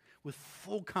go with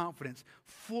full confidence,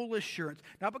 full assurance,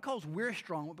 not because we're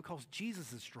strong, but because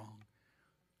Jesus is strong.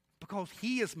 Because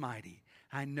he is mighty,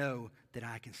 I know that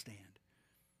I can stand.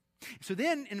 So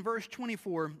then in verse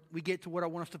 24, we get to what I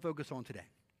want us to focus on today.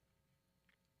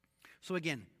 So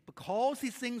again, because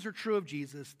these things are true of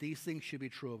Jesus, these things should be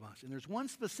true of us. And there's one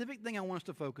specific thing I want us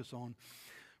to focus on,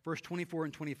 verse 24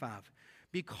 and 25.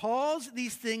 Because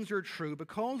these things are true,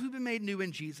 because we've been made new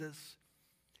in Jesus,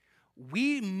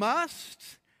 we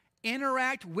must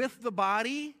interact with the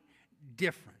body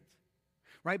different,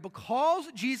 right? Because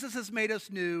Jesus has made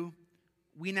us new,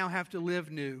 we now have to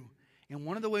live new. And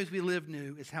one of the ways we live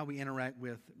new is how we interact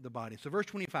with the body. So verse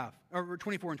 24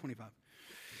 and 25.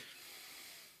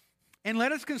 And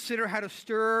let us consider how to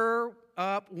stir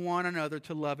up one another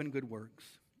to love and good works,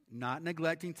 not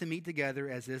neglecting to meet together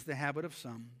as is the habit of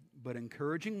some, but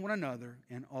encouraging one another,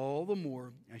 and all the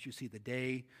more as you see the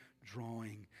day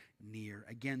drawing near.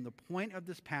 Again, the point of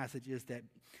this passage is that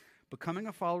becoming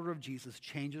a follower of Jesus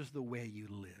changes the way you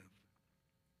live.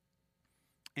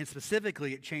 And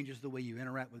specifically, it changes the way you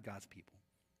interact with God's people.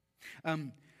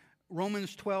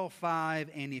 Romans 12:5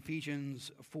 and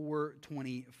Ephesians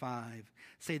 4:25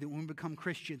 say that when we become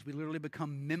Christians, we literally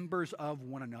become members of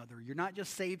one another. You're not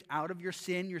just saved out of your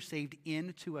sin, you're saved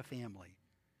into a family.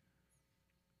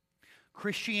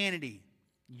 Christianity,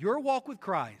 your walk with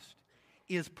Christ,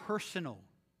 is personal,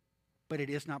 but it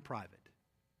is not private.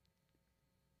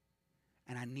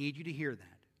 And I need you to hear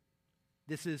that.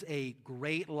 This is a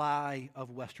great lie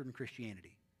of Western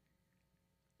Christianity.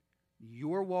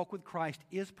 Your walk with Christ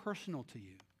is personal to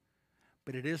you,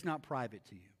 but it is not private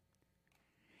to you.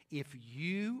 If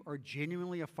you are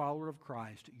genuinely a follower of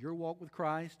Christ, your walk with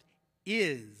Christ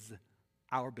is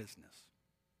our business.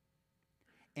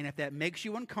 And if that makes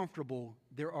you uncomfortable,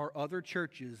 there are other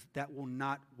churches that will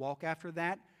not walk after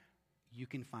that. You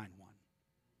can find one.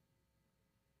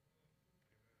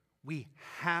 We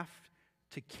have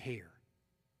to care.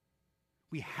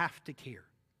 We have to care.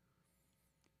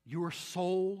 Your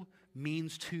soul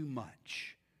means too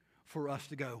much for us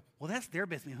to go, well, that's their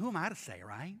business. Who am I to say,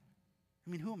 right? I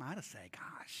mean, who am I to say?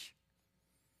 Gosh.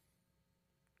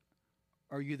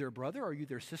 Are you their brother? Are you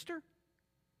their sister?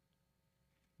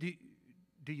 Do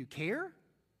you care?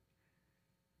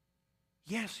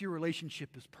 Yes, your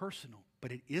relationship is personal,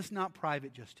 but it is not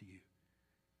private just to you.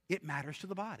 It matters to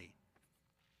the body,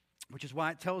 which is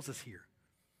why it tells us here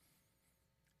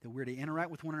that we're to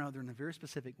interact with one another in a very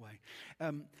specific way.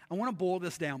 I want to boil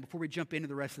this down before we jump into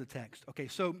the rest of the text. Okay,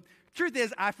 so truth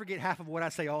is, I forget half of what I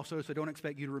say also, so don't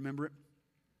expect you to remember it.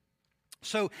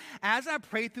 So as I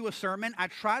pray through a sermon, I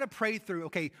try to pray through,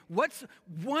 okay, what's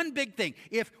one big thing?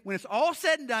 If when it's all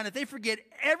said and done, if they forget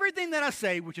everything that I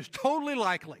say, which is totally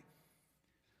likely,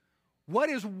 what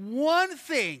is one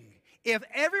thing, if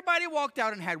everybody walked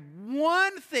out and had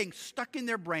one thing stuck in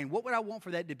their brain, what would I want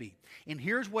for that to be? And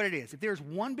here's what it is. If there's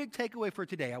one big takeaway for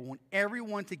today, I want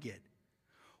everyone to get,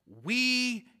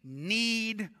 we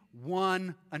need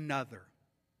one another.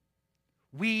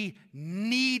 We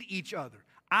need each other.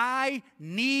 I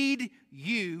need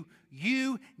you.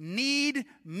 You need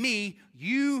me.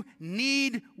 You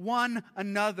need one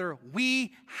another.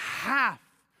 We have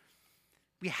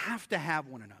to have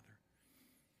one another.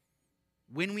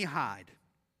 When we hide,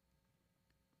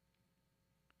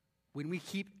 when we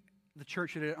keep the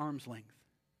church at arm's length,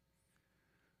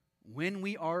 when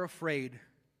we are afraid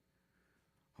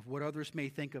of what others may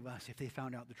think of us if they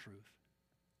found out the truth,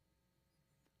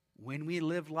 when we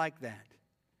live like that,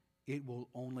 it will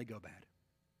only go bad.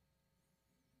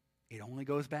 It only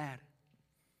goes bad.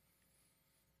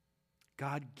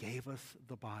 God gave us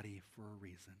the body for a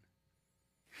reason.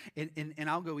 And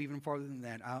I'll go even farther than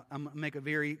that. I'll make a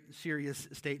very serious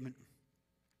statement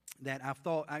that I've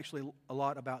thought actually a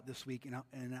lot about this week,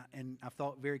 and I've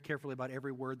thought very carefully about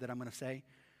every word that I'm going to say,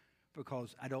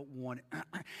 because I don't want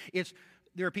it.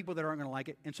 There are people that aren't going to like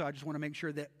it, and so I just want to make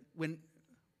sure that when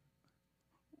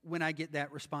I get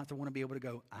that response, I want to be able to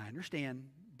go, I understand,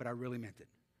 but I really meant it.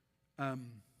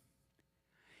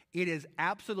 It is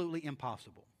absolutely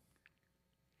impossible.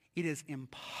 It is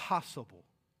impossible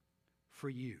for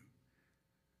you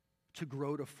to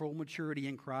grow to full maturity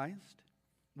in Christ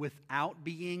without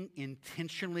being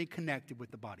intentionally connected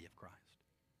with the body of Christ.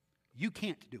 You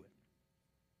can't do it.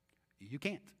 You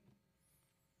can't.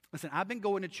 Listen, I've been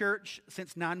going to church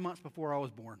since 9 months before I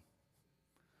was born.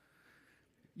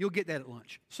 You'll get that at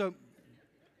lunch. So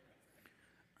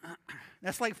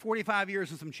that's like 45 years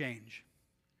and some change.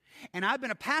 And I've been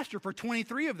a pastor for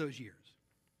 23 of those years.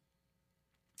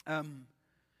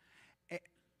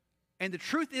 And the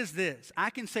truth is this, I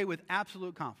can say with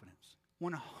absolute confidence,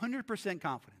 100%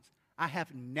 confidence, I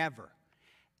have never,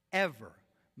 ever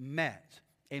met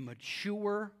a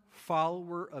mature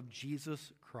follower of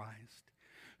Jesus Christ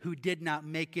who did not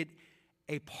make it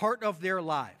a part of their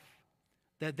life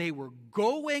that they were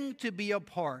going to be a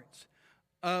part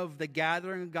of the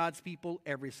gathering of God's people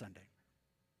every Sunday.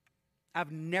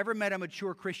 I've never met a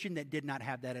mature Christian that did not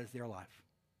have that as their life.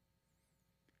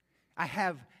 I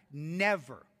have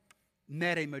never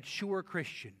met a mature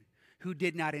Christian who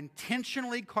did not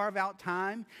intentionally carve out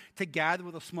time to gather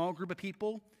with a small group of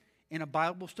people in a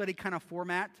Bible study kind of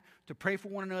format to pray for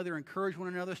one another, encourage one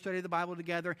another, study the Bible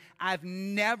together. I've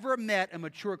never met a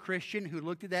mature Christian who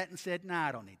looked at that and said, nah,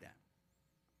 I don't need that.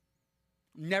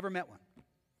 Never met one.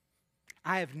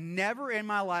 I have never in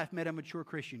my life met a mature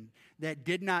Christian that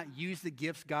did not use the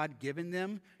gifts God given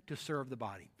them to serve the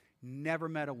body. Never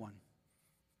met a one.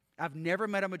 I've never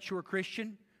met a mature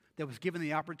Christian that was given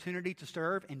the opportunity to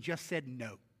serve and just said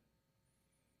no.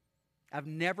 I've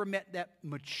never met that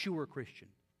mature Christian.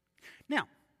 Now,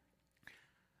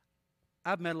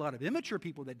 I've met a lot of immature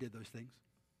people that did those things.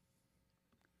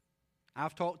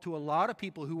 I've talked to a lot of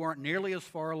people who aren't nearly as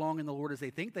far along in the Lord as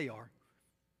they think they are,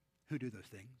 who do those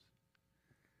things.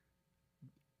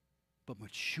 But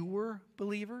mature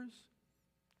believers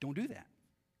don't do that.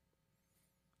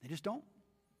 They just don't.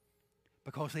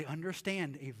 Because they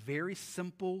understand a very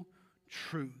simple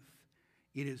truth.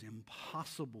 It is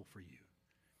impossible for you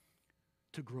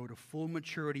to grow to full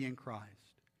maturity in Christ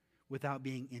without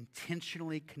being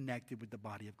intentionally connected with the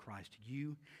body of Christ.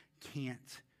 You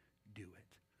can't do it.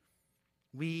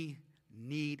 We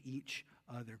need each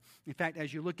other. In fact,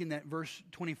 as you look in that verse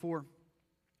 24,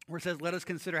 where it says, let us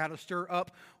consider how to stir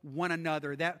up one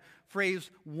another. That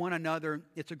phrase, one another,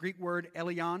 it's a Greek word,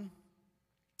 elion.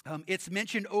 It's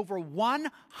mentioned over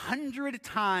 100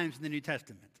 times in the New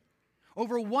Testament.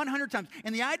 Over 100 times.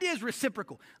 And the idea is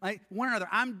reciprocal. Like one another.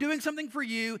 I'm doing something for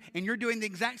you, and you're doing the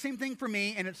exact same thing for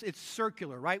me, and it's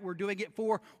circular, right? We're doing it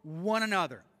for one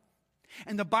another.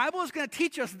 And the Bible is going to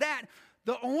teach us that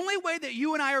the only way that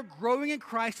you and I are growing in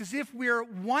Christ is if we're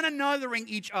one anothering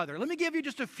each other. Let me give you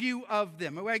just a few of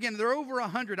them. Again, there are over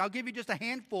 100. I'll give you just a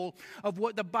handful of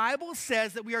what the Bible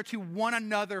says that we are to one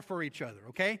another for each other,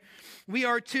 okay? We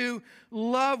are to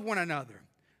love one another,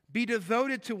 be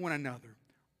devoted to one another,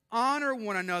 honor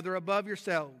one another above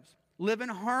yourselves, live in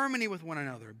harmony with one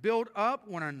another, build up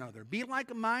one another, be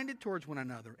like-minded towards one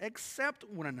another, accept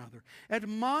one another,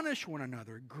 admonish one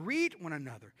another, greet one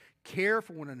another, care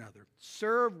for one another,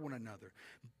 serve one another,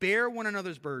 bear one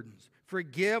another's burdens,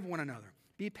 forgive one another,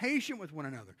 be patient with one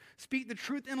another, speak the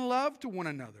truth in love to one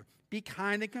another, be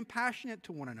kind and compassionate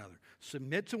to one another,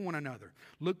 submit to one another,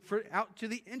 look out to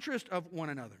the interest of one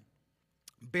another.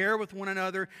 Bear with one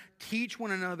another, teach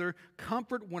one another,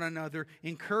 comfort one another,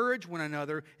 encourage one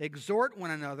another, exhort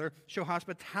one another, show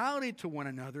hospitality to one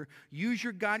another, use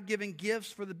your God-given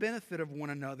gifts for the benefit of one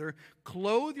another,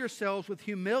 clothe yourselves with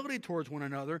humility towards one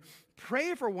another,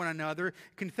 pray for one another,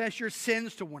 confess your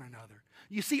sins to one another.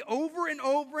 You see over and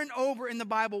over and over in the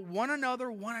Bible, one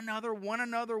another, one another, one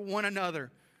another, one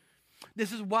another.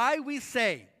 This is why we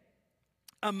say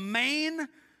a main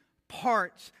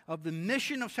parts of the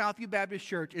mission of Southview Baptist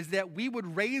Church is that we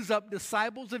would raise up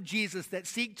disciples of Jesus that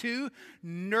seek to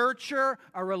nurture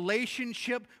a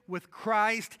relationship with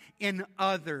Christ in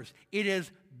others. It is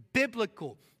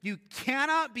biblical. You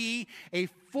cannot be a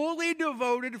fully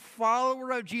devoted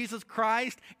follower of Jesus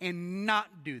Christ and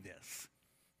not do this.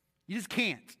 You just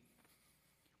can't.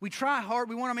 We try hard.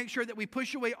 We want to make sure that we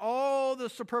push away all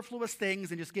the superfluous things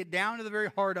and just get down to the very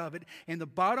heart of it. And the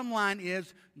bottom line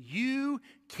is you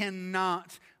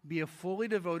cannot be a fully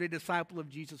devoted disciple of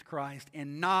Jesus Christ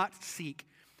and not seek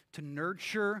to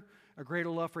nurture a greater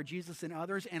love for Jesus in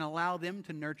others and allow them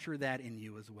to nurture that in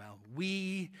you as well.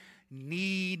 We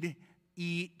need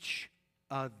each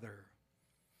other.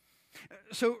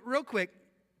 So real quick,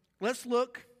 let's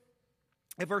look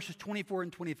at verses 24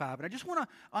 and 25. And I just want to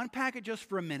unpack it just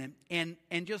for a minute and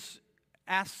just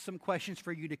ask some questions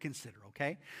for you to consider,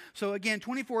 okay? So again,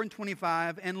 24 and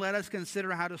 25, and let us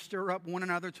consider how to stir up one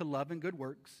another to love and good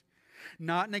works,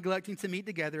 not neglecting to meet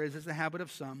together as is the habit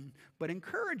of some, but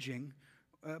encouraging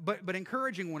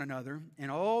one another, and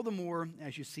all the more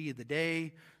as you see the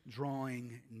day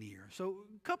drawing near. So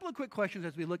a couple of quick questions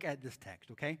as we look at this text,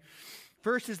 okay?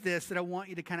 First is this that I want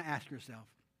you to kind of ask yourself.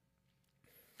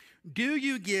 Do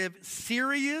you give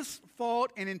serious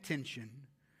thought and intention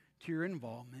to your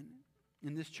involvement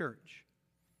in this church?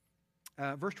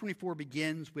 Verse 24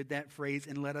 begins with that phrase,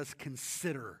 and let us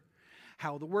consider.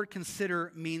 How the word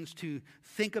consider means to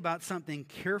think about something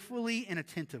carefully and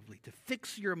attentively, to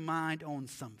fix your mind on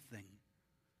something.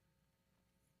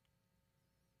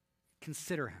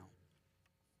 Consider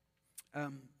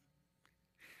how.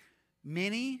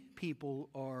 Many people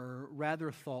are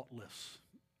rather thoughtless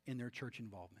in their church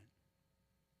involvement.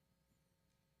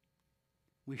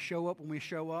 We show up when we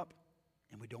show up,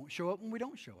 and we don't show up when we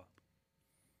don't show up.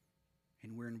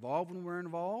 And we're involved when we're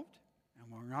involved,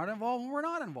 and we're not involved when we're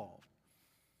not involved.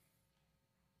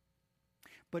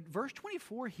 But verse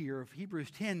 24 here of Hebrews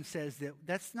 10 says that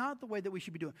that's not the way that we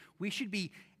should be doing. We should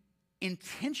be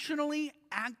intentionally,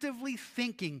 actively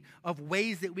thinking of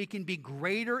ways that we can be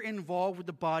greater involved with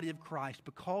the body of Christ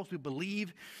because we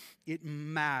believe it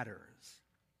matters.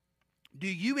 Do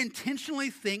you intentionally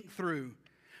think through?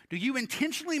 Do you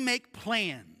intentionally make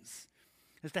plans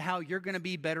as to how you're going to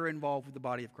be better involved with the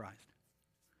body of Christ?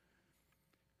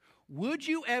 Would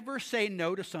you ever say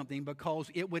no to something because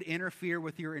it would interfere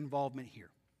with your involvement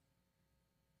here?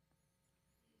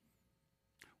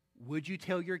 Would you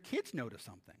tell your kids no to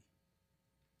something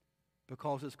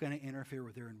because it's going to interfere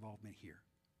with their involvement here?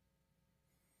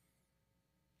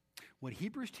 What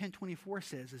Hebrews 10:24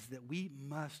 says is that we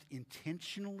must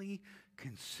intentionally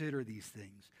consider these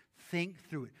things. Think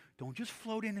through it. Don't just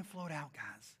float in and float out,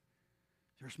 guys.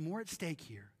 There's more at stake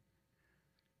here.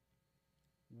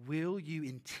 Will you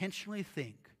intentionally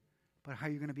think about how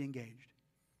you're going to be engaged?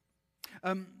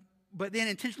 But then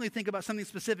intentionally think about something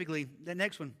specifically. That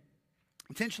next one.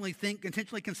 Intentionally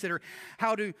consider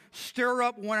how to stir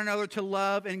up one another to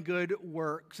love and good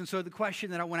works. And so the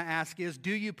question that I want to ask is,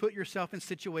 do you put yourself in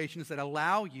situations that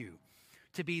allow you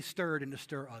to be stirred and to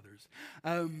stir others?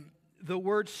 The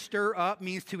word stir up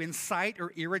means to incite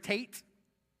or irritate.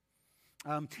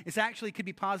 It actually could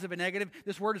be positive and negative.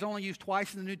 This word is only used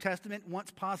twice in the New Testament, once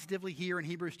positively here in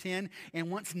Hebrews 10, and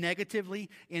once negatively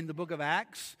in the book of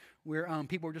Acts, where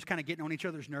people are just kind of getting on each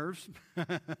other's nerves.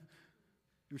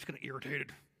 You're just kind of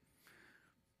irritated.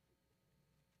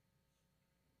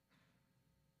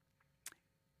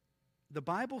 The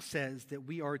Bible says that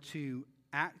we are to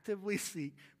actively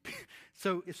seek.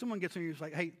 So if someone gets on you, it's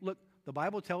like, hey, look, the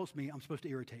Bible tells me I'm supposed to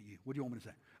irritate you. What do you want me to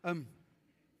say?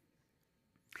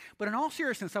 But in all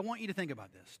seriousness, I want you to think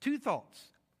about this. Two thoughts.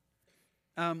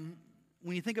 When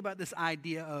you think about this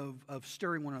idea of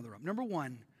stirring one another up. Number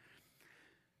one,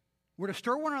 we're to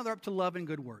stir one another up to love and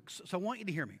good works. So I want you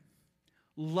to hear me.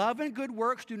 Love and good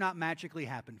works do not magically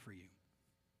happen for you.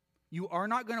 You are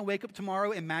not going to wake up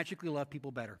tomorrow and magically love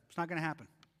people better. It's not going to happen.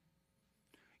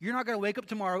 You're not going to wake up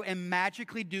tomorrow and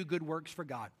magically do good works for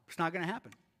God. It's not going to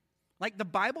happen. Like the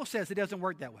Bible says, it doesn't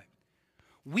work that way.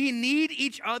 We need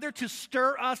each other to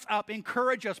stir us up,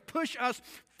 encourage us, push us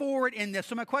forward in this.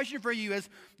 So my question for you is,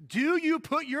 do you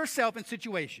put yourself in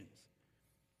situations?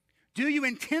 Do you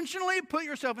intentionally put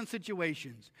yourself in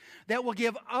situations that will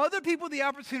give other people the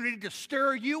opportunity to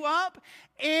stir you up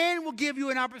and will give you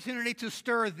an opportunity to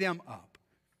stir them up?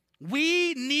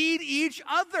 We need each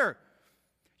other.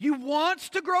 You want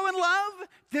to grow in love?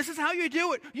 This is how you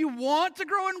do it. You want to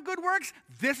grow in good works?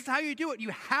 This is how you do it. You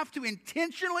have to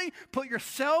intentionally put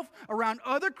yourself around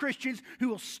other Christians who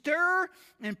will stir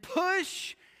and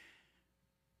push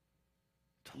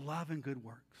to love and good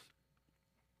works.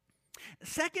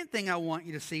 Second thing I want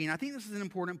you to see, and I think this is an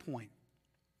important point,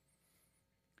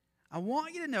 I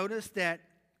want you to notice that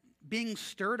being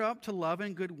stirred up to love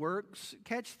and good works,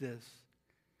 catch this,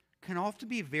 can often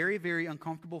be very, very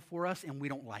uncomfortable for us, and we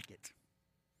don't like it.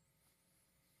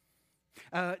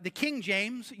 The King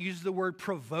James uses the word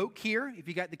provoke here. If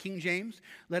you got the King James,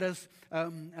 let us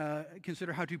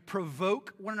consider how to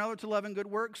provoke one another to love and good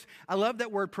works. I love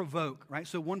that word provoke, right?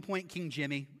 So 1 point King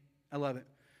Jimmy. I love it.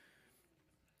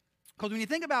 Because when you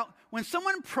think about when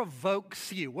someone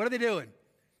provokes you, what are they doing?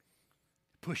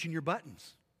 Pushing your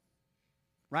buttons,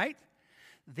 right?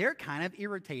 They're kind of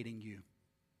irritating you.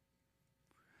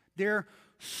 They're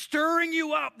stirring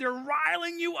you up. They're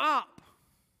riling you up.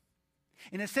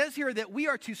 And it says here that we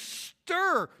are to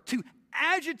stir, to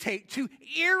agitate, to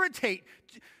irritate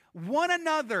one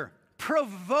another,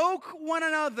 provoke one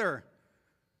another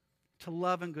to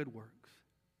love and good works.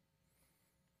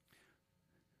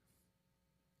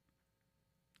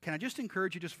 Can I just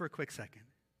encourage you just for a quick second?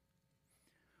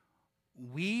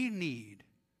 We need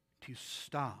to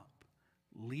stop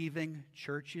leaving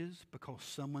churches because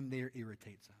someone there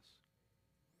irritates us.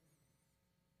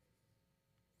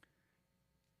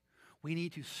 We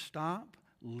need to stop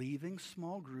leaving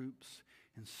small groups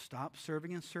and stop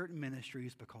serving in certain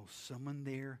ministries because someone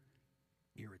there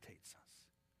irritates us.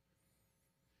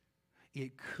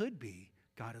 It could be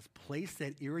God has placed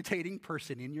that irritating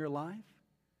person in your life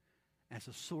as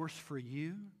a source for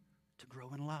you to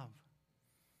grow in love.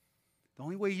 The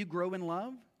only way you grow in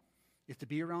love is to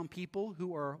be around people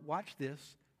who are, watch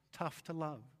this, tough to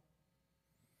love.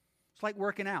 It's like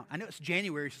working out. I know it's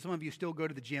January, so some of you still go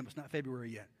to the gym. It's not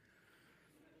February yet.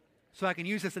 So I can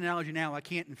use this analogy now. I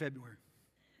can't in February.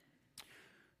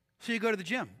 So you go to the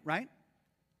gym, right?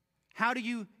 How do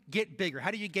you get bigger?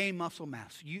 How do you gain muscle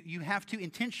mass? You have to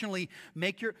intentionally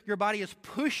make your body is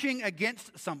pushing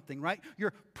against something, right?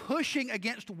 You're pushing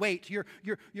against weight. Your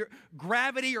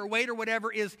gravity or weight or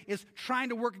whatever is trying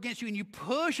to work against you, and you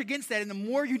push against that. And the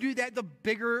more you do that, the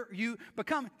bigger you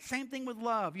become. Same thing with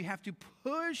love. You have to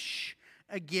push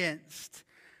against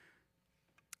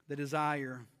the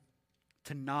desire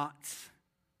to not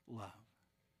love.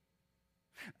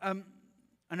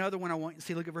 Another one I want you to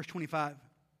see, look at verse 25.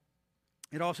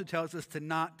 It also tells us to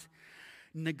not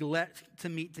neglect to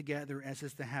meet together, as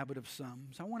is the habit of some.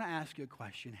 So I want to ask you a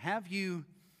question. Have you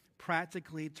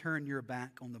practically turned your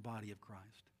back on the body of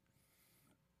Christ?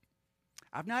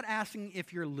 I'm not asking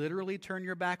if you're literally turned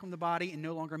your back on the body and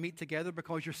no longer meet together,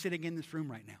 because you're sitting in this room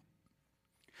right now.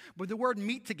 But the word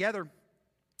meet together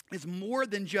is more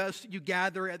than just you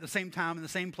gather at the same time in the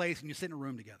same place and you sit in a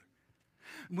room together.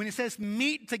 When it says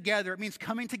meet together, it means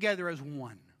coming together as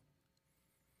one.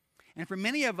 And for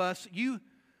many of us, you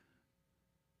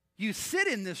sit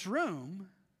in this room,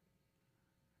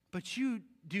 but you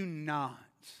do not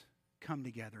come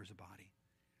together as a body.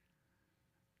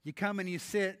 You come and you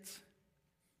sit,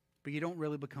 but you don't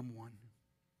really become one.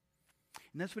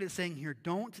 And that's what it's saying here.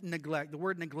 Don't neglect. The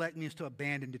word neglect means to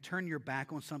abandon, to turn your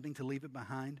back on something, to leave it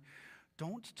behind.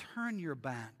 Don't turn your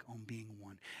back on being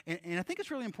one. And I think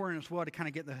it's really important as well to kind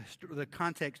of get the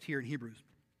context here in Hebrews.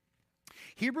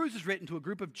 Hebrews is written to a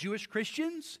group of Jewish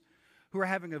Christians who are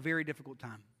having a very difficult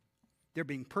time. They're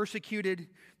being persecuted,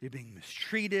 they're being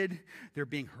mistreated, they're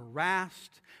being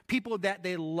harassed. People that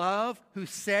they love who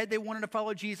said they wanted to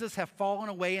follow Jesus have fallen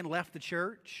away and left the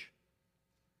church.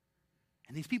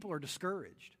 And these people are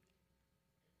discouraged.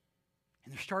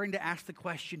 And they're starting to ask the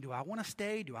question, do I want to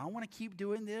stay? Do I want to keep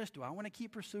doing this? Do I want to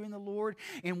keep pursuing the Lord?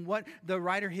 And what the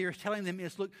writer here is telling them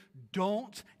is, look,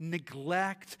 don't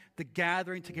neglect the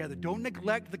gathering together. Don't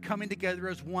neglect the coming together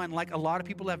as one like a lot of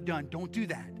people have done. Don't do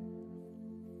that.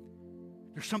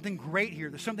 There's something great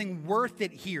here. There's something worth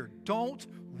it here. Don't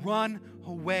run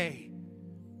away.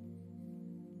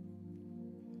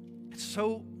 It's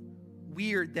so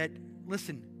weird that,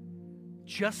 listen,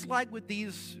 just like with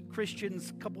these Christians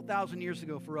a couple thousand years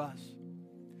ago for us,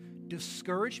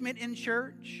 discouragement in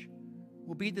church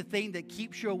will be the thing that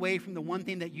keeps you away from the one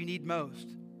thing that you need most,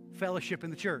 fellowship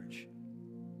in the church.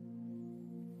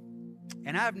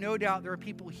 And I have no doubt there are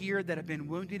people here that have been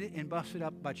wounded and busted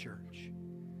up by church.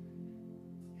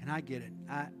 And I get it.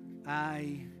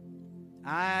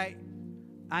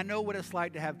 I know what it's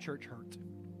like to have church hurt.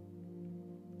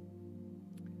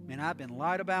 Man, I've been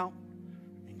lied about,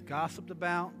 gossiped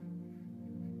about.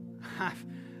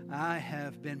 I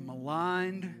have been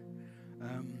maligned.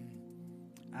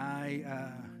 I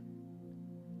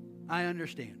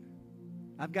understand.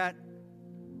 I've got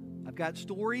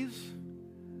stories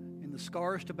and the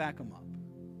scars to back them up.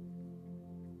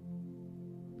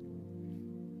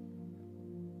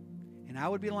 And I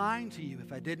would be lying to you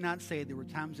if I did not say there were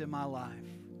times in my life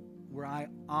where I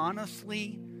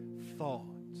honestly thought,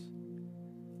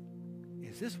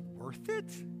 is this worth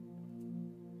it?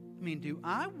 I mean, do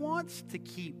I want to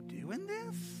keep doing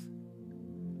this?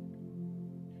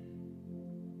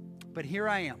 But here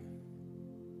I am.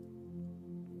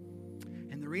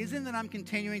 And the reason that I'm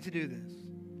continuing to do this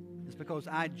is because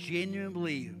I genuinely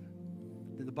believe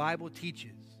that the Bible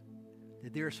teaches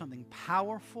that there is something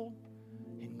powerful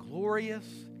and glorious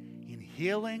and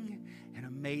healing and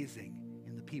amazing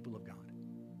in the people of God.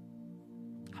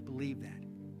 I believe that.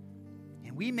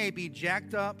 And we may be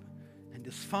jacked up and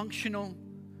dysfunctional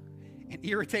and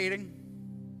irritating,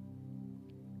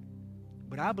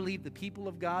 but I believe the people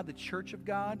of God, the church of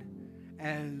God,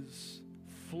 as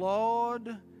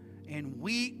flawed and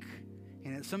weak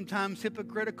and sometimes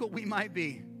hypocritical we might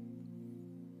be,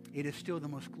 it is still the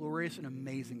most glorious and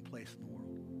amazing place in the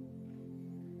world.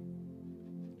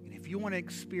 And if you want to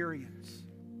experience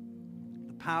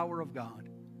the power of God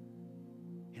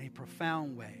in a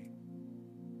profound way,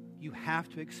 you have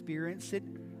to experience it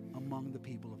among the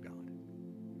people of God.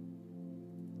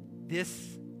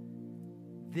 This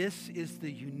is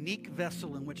the unique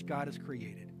vessel in which God has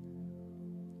created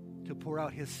to pour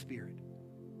out His Spirit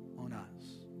on us.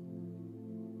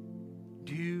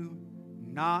 Do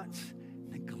not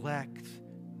neglect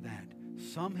that.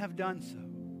 Some have done so,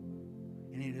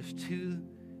 and it is to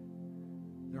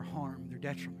their harm, their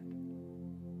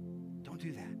detriment. Don't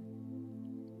do that.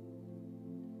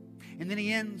 And then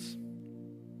he ends.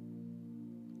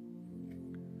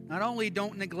 Not only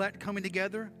don't neglect coming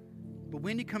together, but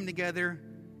when you come together,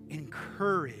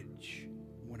 encourage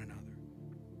one another.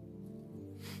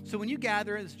 So when you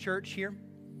gather as a church here,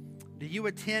 do you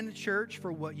attend church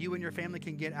for what you and your family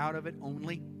can get out of it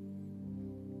only?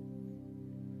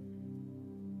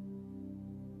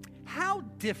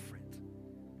 different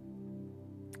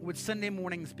would Sunday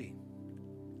mornings be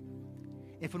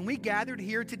if when we gathered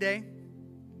here today,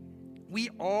 we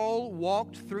all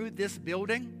walked through this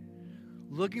building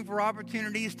looking for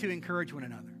opportunities to encourage one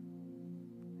another?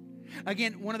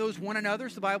 Again, one of those one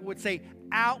another's, the Bible would say,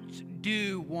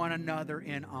 outdo one another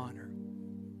in honor.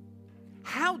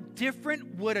 How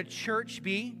different would a church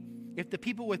be if the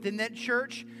people within that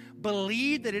church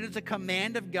believed that it is a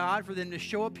command of God for them to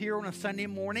show up here on a Sunday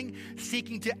morning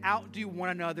seeking to outdo one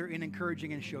another in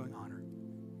encouraging and showing honor?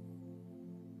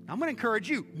 I'm going to encourage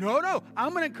you. No,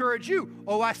 I'm going to encourage you.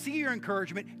 Oh, I see your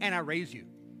encouragement and I raise you.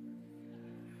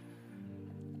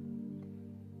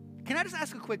 Can I just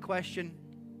ask a quick question?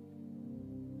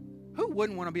 Who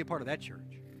wouldn't want to be a part of that church?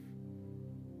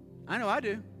 I know I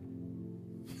do.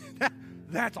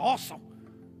 That's awesome.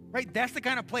 Right? That's the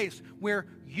kind of place where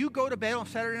you go to bed on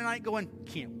Saturday night going,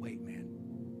 can't wait,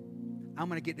 man. I'm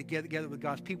going to get together with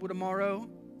God's people tomorrow.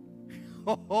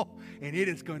 And it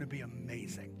is going to be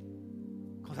amazing.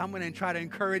 Because I'm going to try to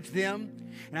encourage them.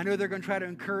 And I know they're going to try to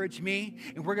encourage me.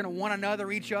 And we're going to one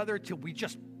another each other till we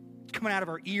just coming out of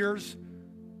our ears.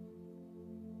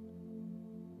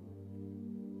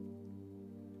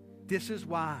 This is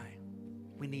why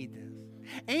we need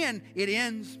this. And it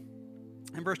ends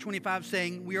in verse 25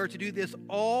 saying, we are to do this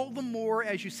all the more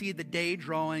as you see the day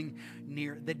drawing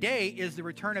near. The day is the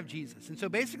return of Jesus. And so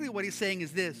basically what he's saying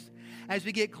is this. As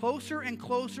we get closer and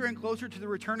closer and closer to the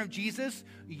return of Jesus,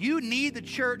 you need the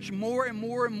church more and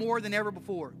more and more than ever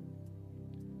before.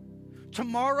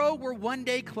 Tomorrow, we're one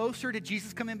day closer to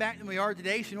Jesus coming back than we are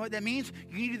today. So you know what that means?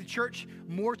 You need the church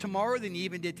more tomorrow than you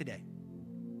even did today.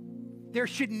 There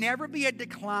should never be a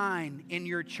decline in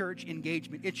your church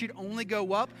engagement. It should only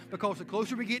go up, because the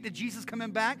closer we get to Jesus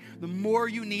coming back, the more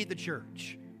you need the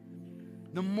church.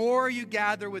 The more you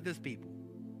gather with his people.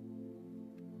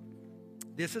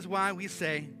 This is why we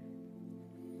say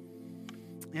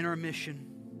in our mission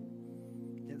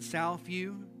that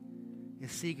Southview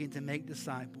is seeking to make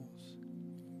disciples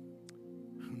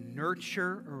who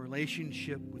nurture a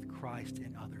relationship with Christ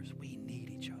and others. We need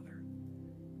each other.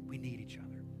 We need each other.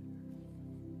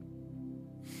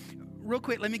 Real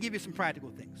quick, let me give you some practical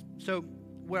things. So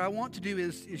what I want to do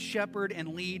is shepherd and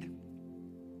lead.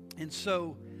 And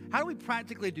so how do we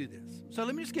practically do this? So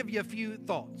let me just give you a few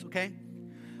thoughts, okay?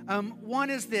 One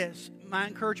is this. My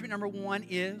encouragement number one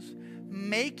is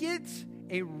make it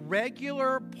a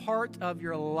regular part of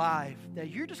your life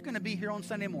that you're just going to be here on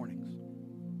Sunday mornings.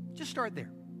 Just start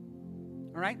there.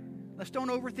 All right? Let's don't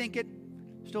overthink it.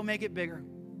 Still make it bigger.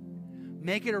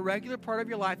 Make it a regular part of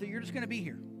your life that you're just going to be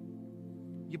here.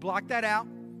 You block that out.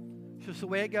 It's just the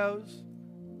way it goes.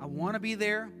 I want to be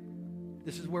there.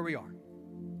 This is where we are.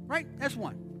 Right? That's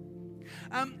one.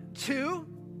 Two,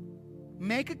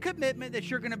 make a commitment that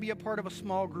you're going to be a part of a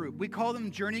small group. We call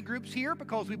them journey groups here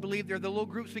because we believe they're the little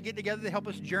groups we get together to help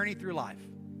us journey through life.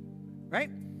 Right?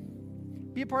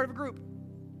 Be a part of a group.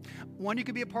 One you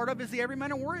can be a part of is the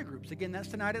Everyman and Warrior groups. Again, that's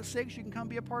tonight at 6. You can come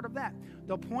be a part of that.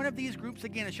 The point of these groups,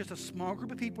 again, is just a small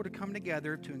group of people to come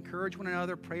together to encourage one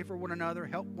another, pray for one another,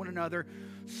 help one another,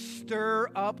 stir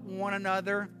up one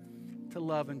another to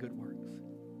love and good works.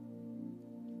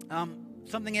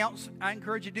 Something else I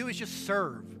encourage you to do is just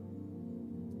serve.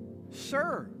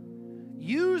 Serve.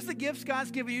 Use the gifts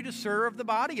God's given you to serve the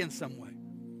body in some way.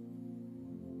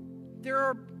 There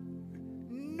are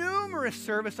numerous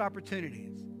service opportunities.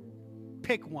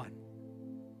 Pick one.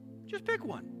 Just pick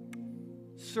one.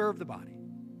 Serve the body.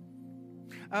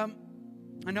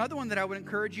 Another one that I would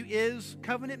encourage you is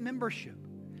covenant membership.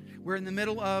 We're in the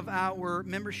middle of our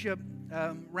membership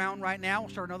round right now.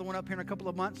 We'll start another one up here in a couple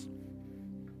of months.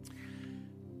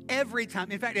 Every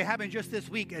time, in fact, it happened just this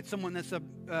week at someone that's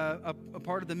a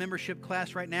part of the membership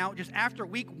class right now. Just after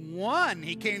week 1,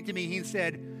 he came to me and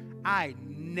said, I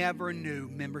never knew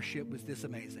membership was this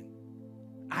amazing.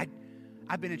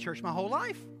 I've been in church my whole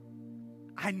life.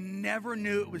 I never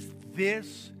knew it was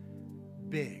this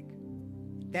big.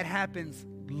 That happens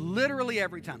literally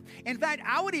every time. In fact,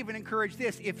 I would even encourage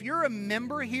this. If you're a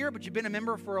member here, but you've been a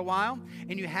member for a while,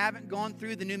 and you haven't gone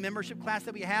through the new membership class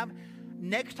that we have,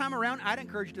 next time around, I'd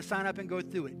encourage you to sign up and go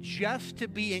through it, just to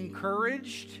be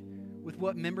encouraged with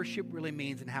what membership really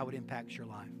means and how it impacts your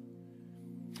life.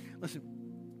 Listen,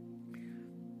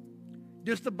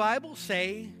 does the Bible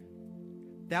say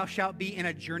thou shalt be in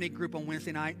a journey group on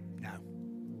Wednesday night? No.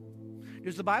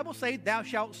 Does the Bible say thou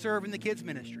shalt serve in the kids'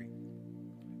 ministry?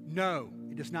 No,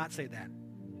 it does not say that.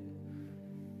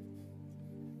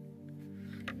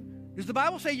 Does the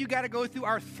Bible say you got to go through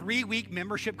our 3-week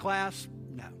membership class?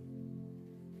 No.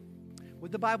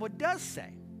 What the Bible does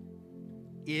say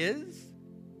is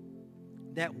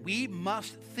that we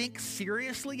must think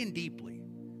seriously and deeply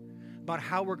about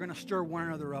how we're going to stir one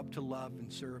another up to love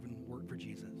and serve and work for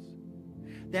Jesus.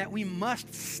 That we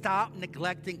must stop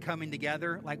neglecting coming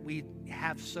together like we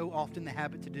have so often the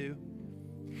habit to do.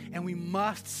 And we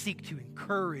must seek to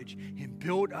encourage and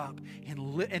build up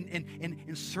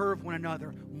and serve one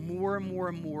another more and more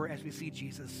and more as we see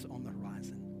Jesus on the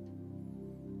horizon.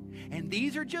 And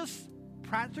these are just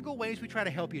practical ways we try to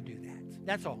help you do that.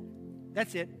 That's all.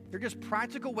 That's it. They're just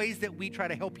practical ways that we try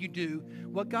to help you do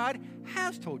what God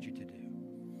has told you to do.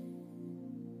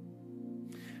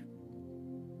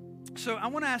 So I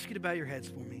want to ask you to bow your heads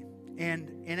for me.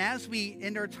 And as we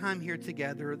end our time here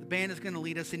together, the band is going to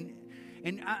lead us in.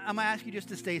 And I'm going to ask you just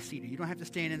to stay seated. You don't have to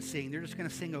stand and sing. They're just going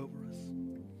to sing over us.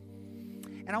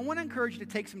 And I want to encourage you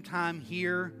to take some time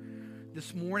here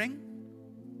this morning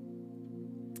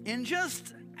and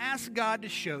just ask God to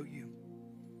show you.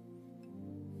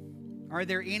 Are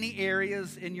there any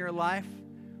areas in your life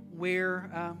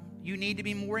where you need to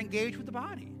be more engaged with the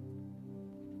body?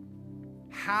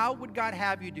 How would God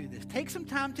have you do this? Take some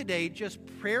time today, just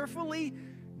prayerfully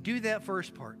do that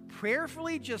first part.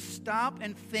 Prayerfully just stop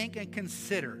and think and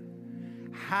consider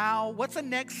what's the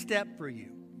next step for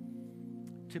you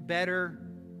to better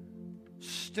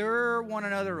stir one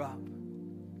another up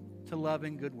to love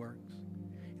and good works,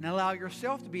 and allow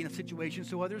yourself to be in a situation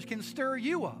so others can stir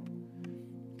you up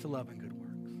to love and good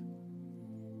works.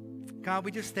 God,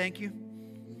 we just thank you.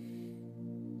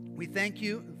 We thank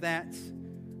you that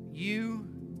you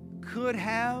could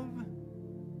have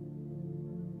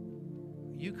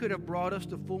brought us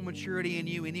to full maturity in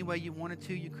you any way you wanted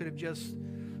to. You could have just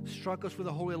struck us with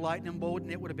a holy lightning bolt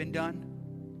and it would have been done.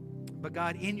 But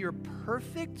God, in your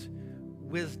perfect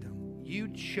wisdom, you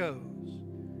chose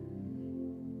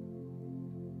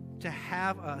to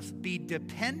have us be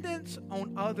dependent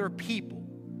on other people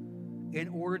in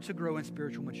order to grow in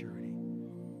spiritual maturity.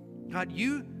 God,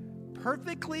 you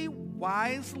perfectly,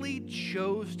 wisely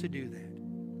chose to do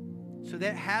that. So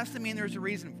that has to mean there's a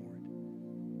reason for it.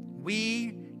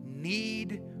 We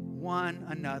need one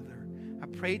another. I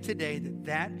pray today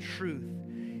that truth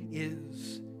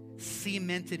is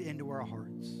cemented into our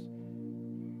hearts.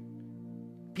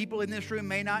 People in this room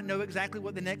may not know exactly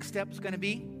what the next step is going to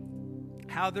be,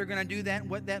 how they're going to do that,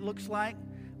 what that looks like,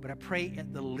 but I pray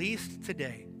at the least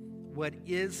today, what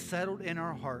is settled in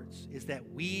our hearts is that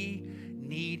we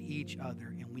need each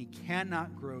other, and we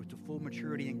cannot grow to full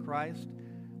maturity in Christ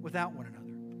without one another.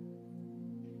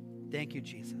 Thank you,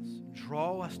 Jesus.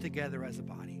 Draw us together as a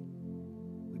body.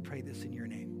 We pray this in your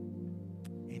name.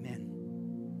 Amen.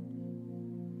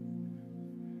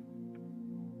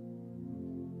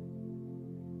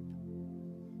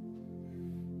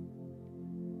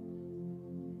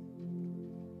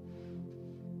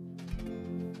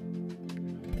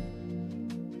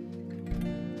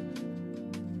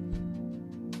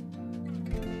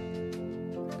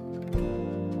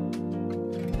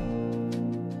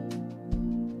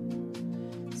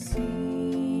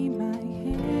 See my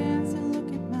hands and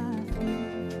look at my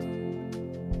feet.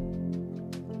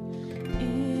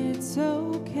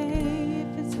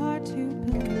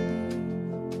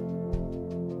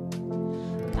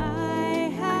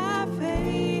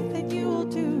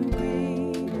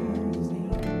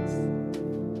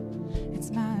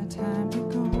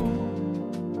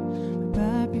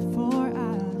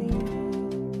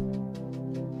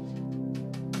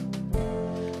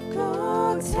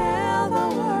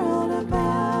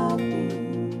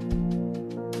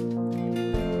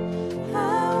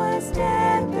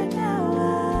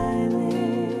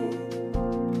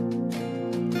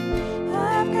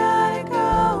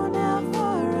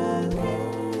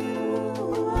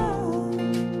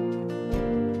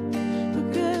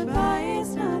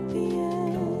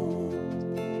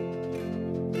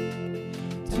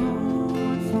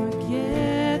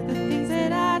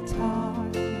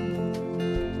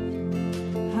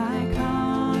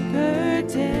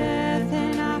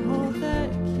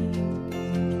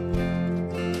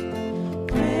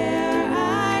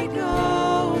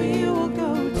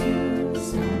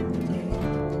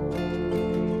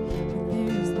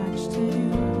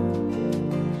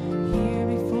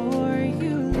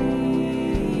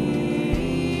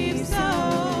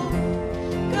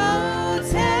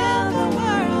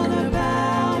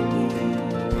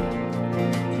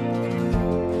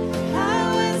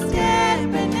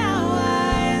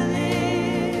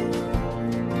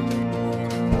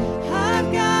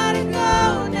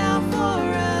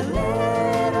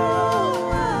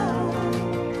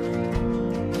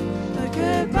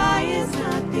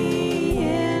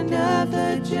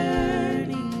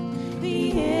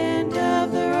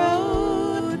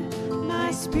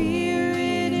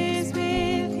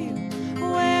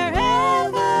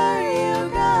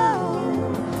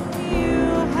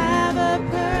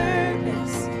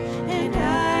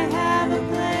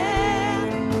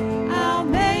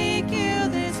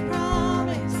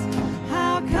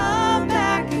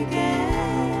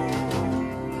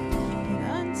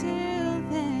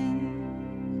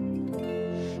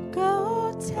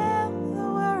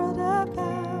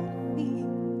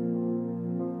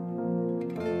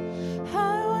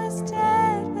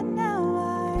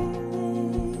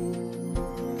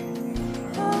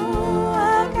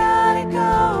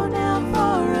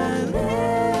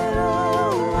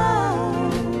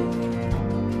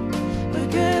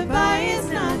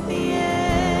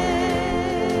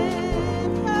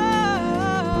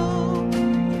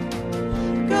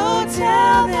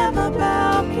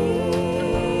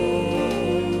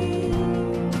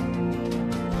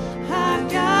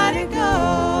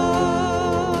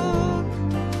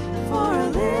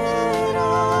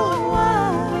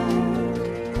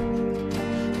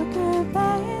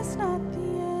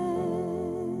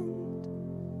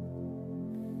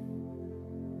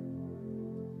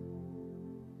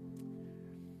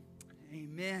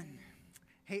 Amen.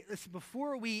 Hey, listen,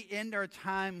 before we end our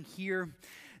time here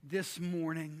this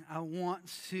morning, I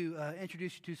want to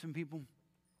introduce you to some people.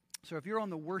 So if you're on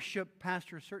the worship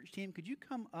pastor search team, could you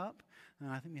come up?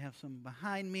 I think we have some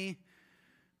behind me.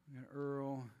 We got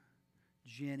Earl,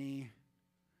 Jenny,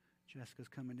 Jessica's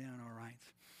coming down, all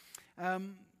right.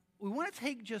 We want to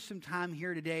take just some time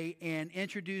here today and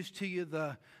introduce to you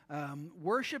the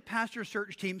worship pastor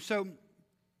search team. So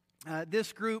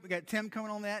this group, we got Tim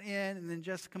coming on that end and then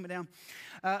Jessica coming down.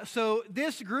 So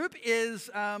this group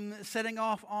is setting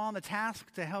off on the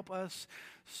task to help us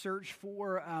search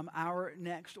for our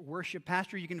next worship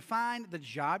pastor. You can find the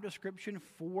job description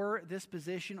for this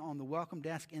position on the welcome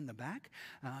desk in the back.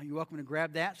 You're welcome to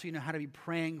grab that so you know how to be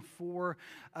praying for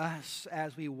us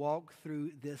as we walk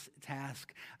through this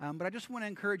task. But I just want to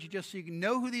encourage you, just so you can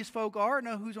know who these folk are,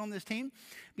 know who's on this team,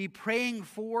 be praying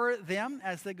for them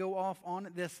as they go off on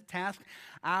this task.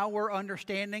 Our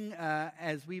understanding,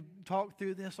 as we've talked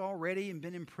through this already and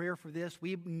been in prayer for this,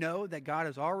 we know that God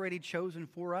has already chosen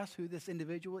for us who this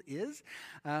individual is.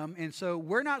 And so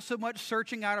we're not so much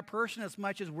searching out a person as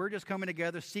much as we're just coming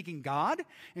together seeking God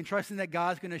and trusting that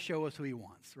God's going to show us who he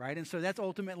wants, right? And so that's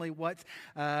ultimately what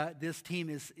this team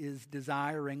is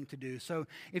desiring to do. So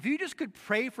if you just could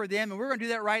pray for them, and we're going to do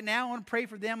that right now. I want to pray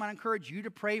for them. I encourage you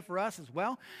to pray for us as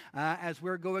well as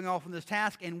we're going off on this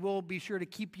task, and we'll be sure to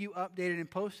keep you updated and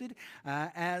posted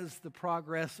as the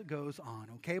progress goes on,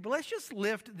 okay? But let's just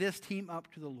lift this team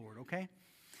up to the Lord, okay?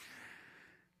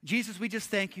 Jesus, we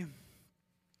just thank you.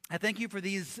 I thank you for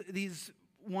these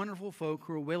wonderful folk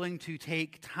who are willing to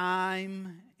take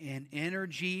time and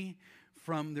energy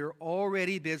from their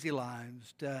already busy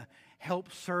lives to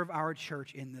help serve our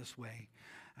church in this way,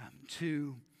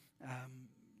 to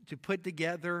put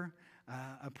together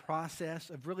a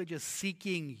process of really just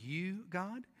seeking you,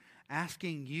 God,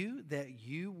 asking you that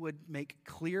you would make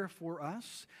clear for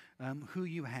us who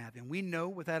you have. And we know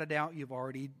without a doubt you've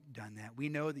already done that. We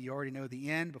know that you already know the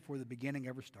end before the beginning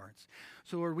ever starts.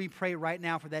 So Lord, we pray right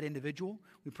now for that individual.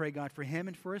 We pray, God, for him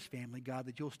and for his family, God,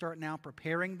 that you'll start now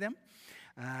preparing them,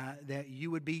 that you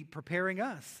would be preparing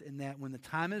us, and that when the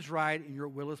time is right and your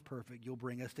will is perfect, you'll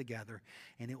bring us together,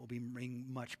 and it will bring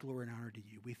much glory and honor to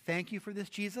you. We thank you for this,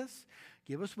 Jesus.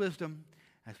 Give us wisdom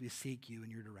as we seek you in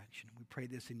your direction. We pray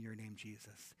this in your name,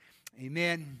 Jesus.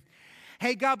 Amen.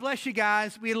 Hey, God bless you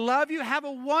guys. We love you. Have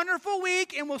a wonderful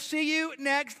week, and we'll see you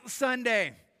next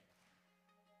Sunday.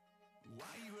 Why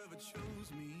you ever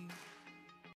chose me?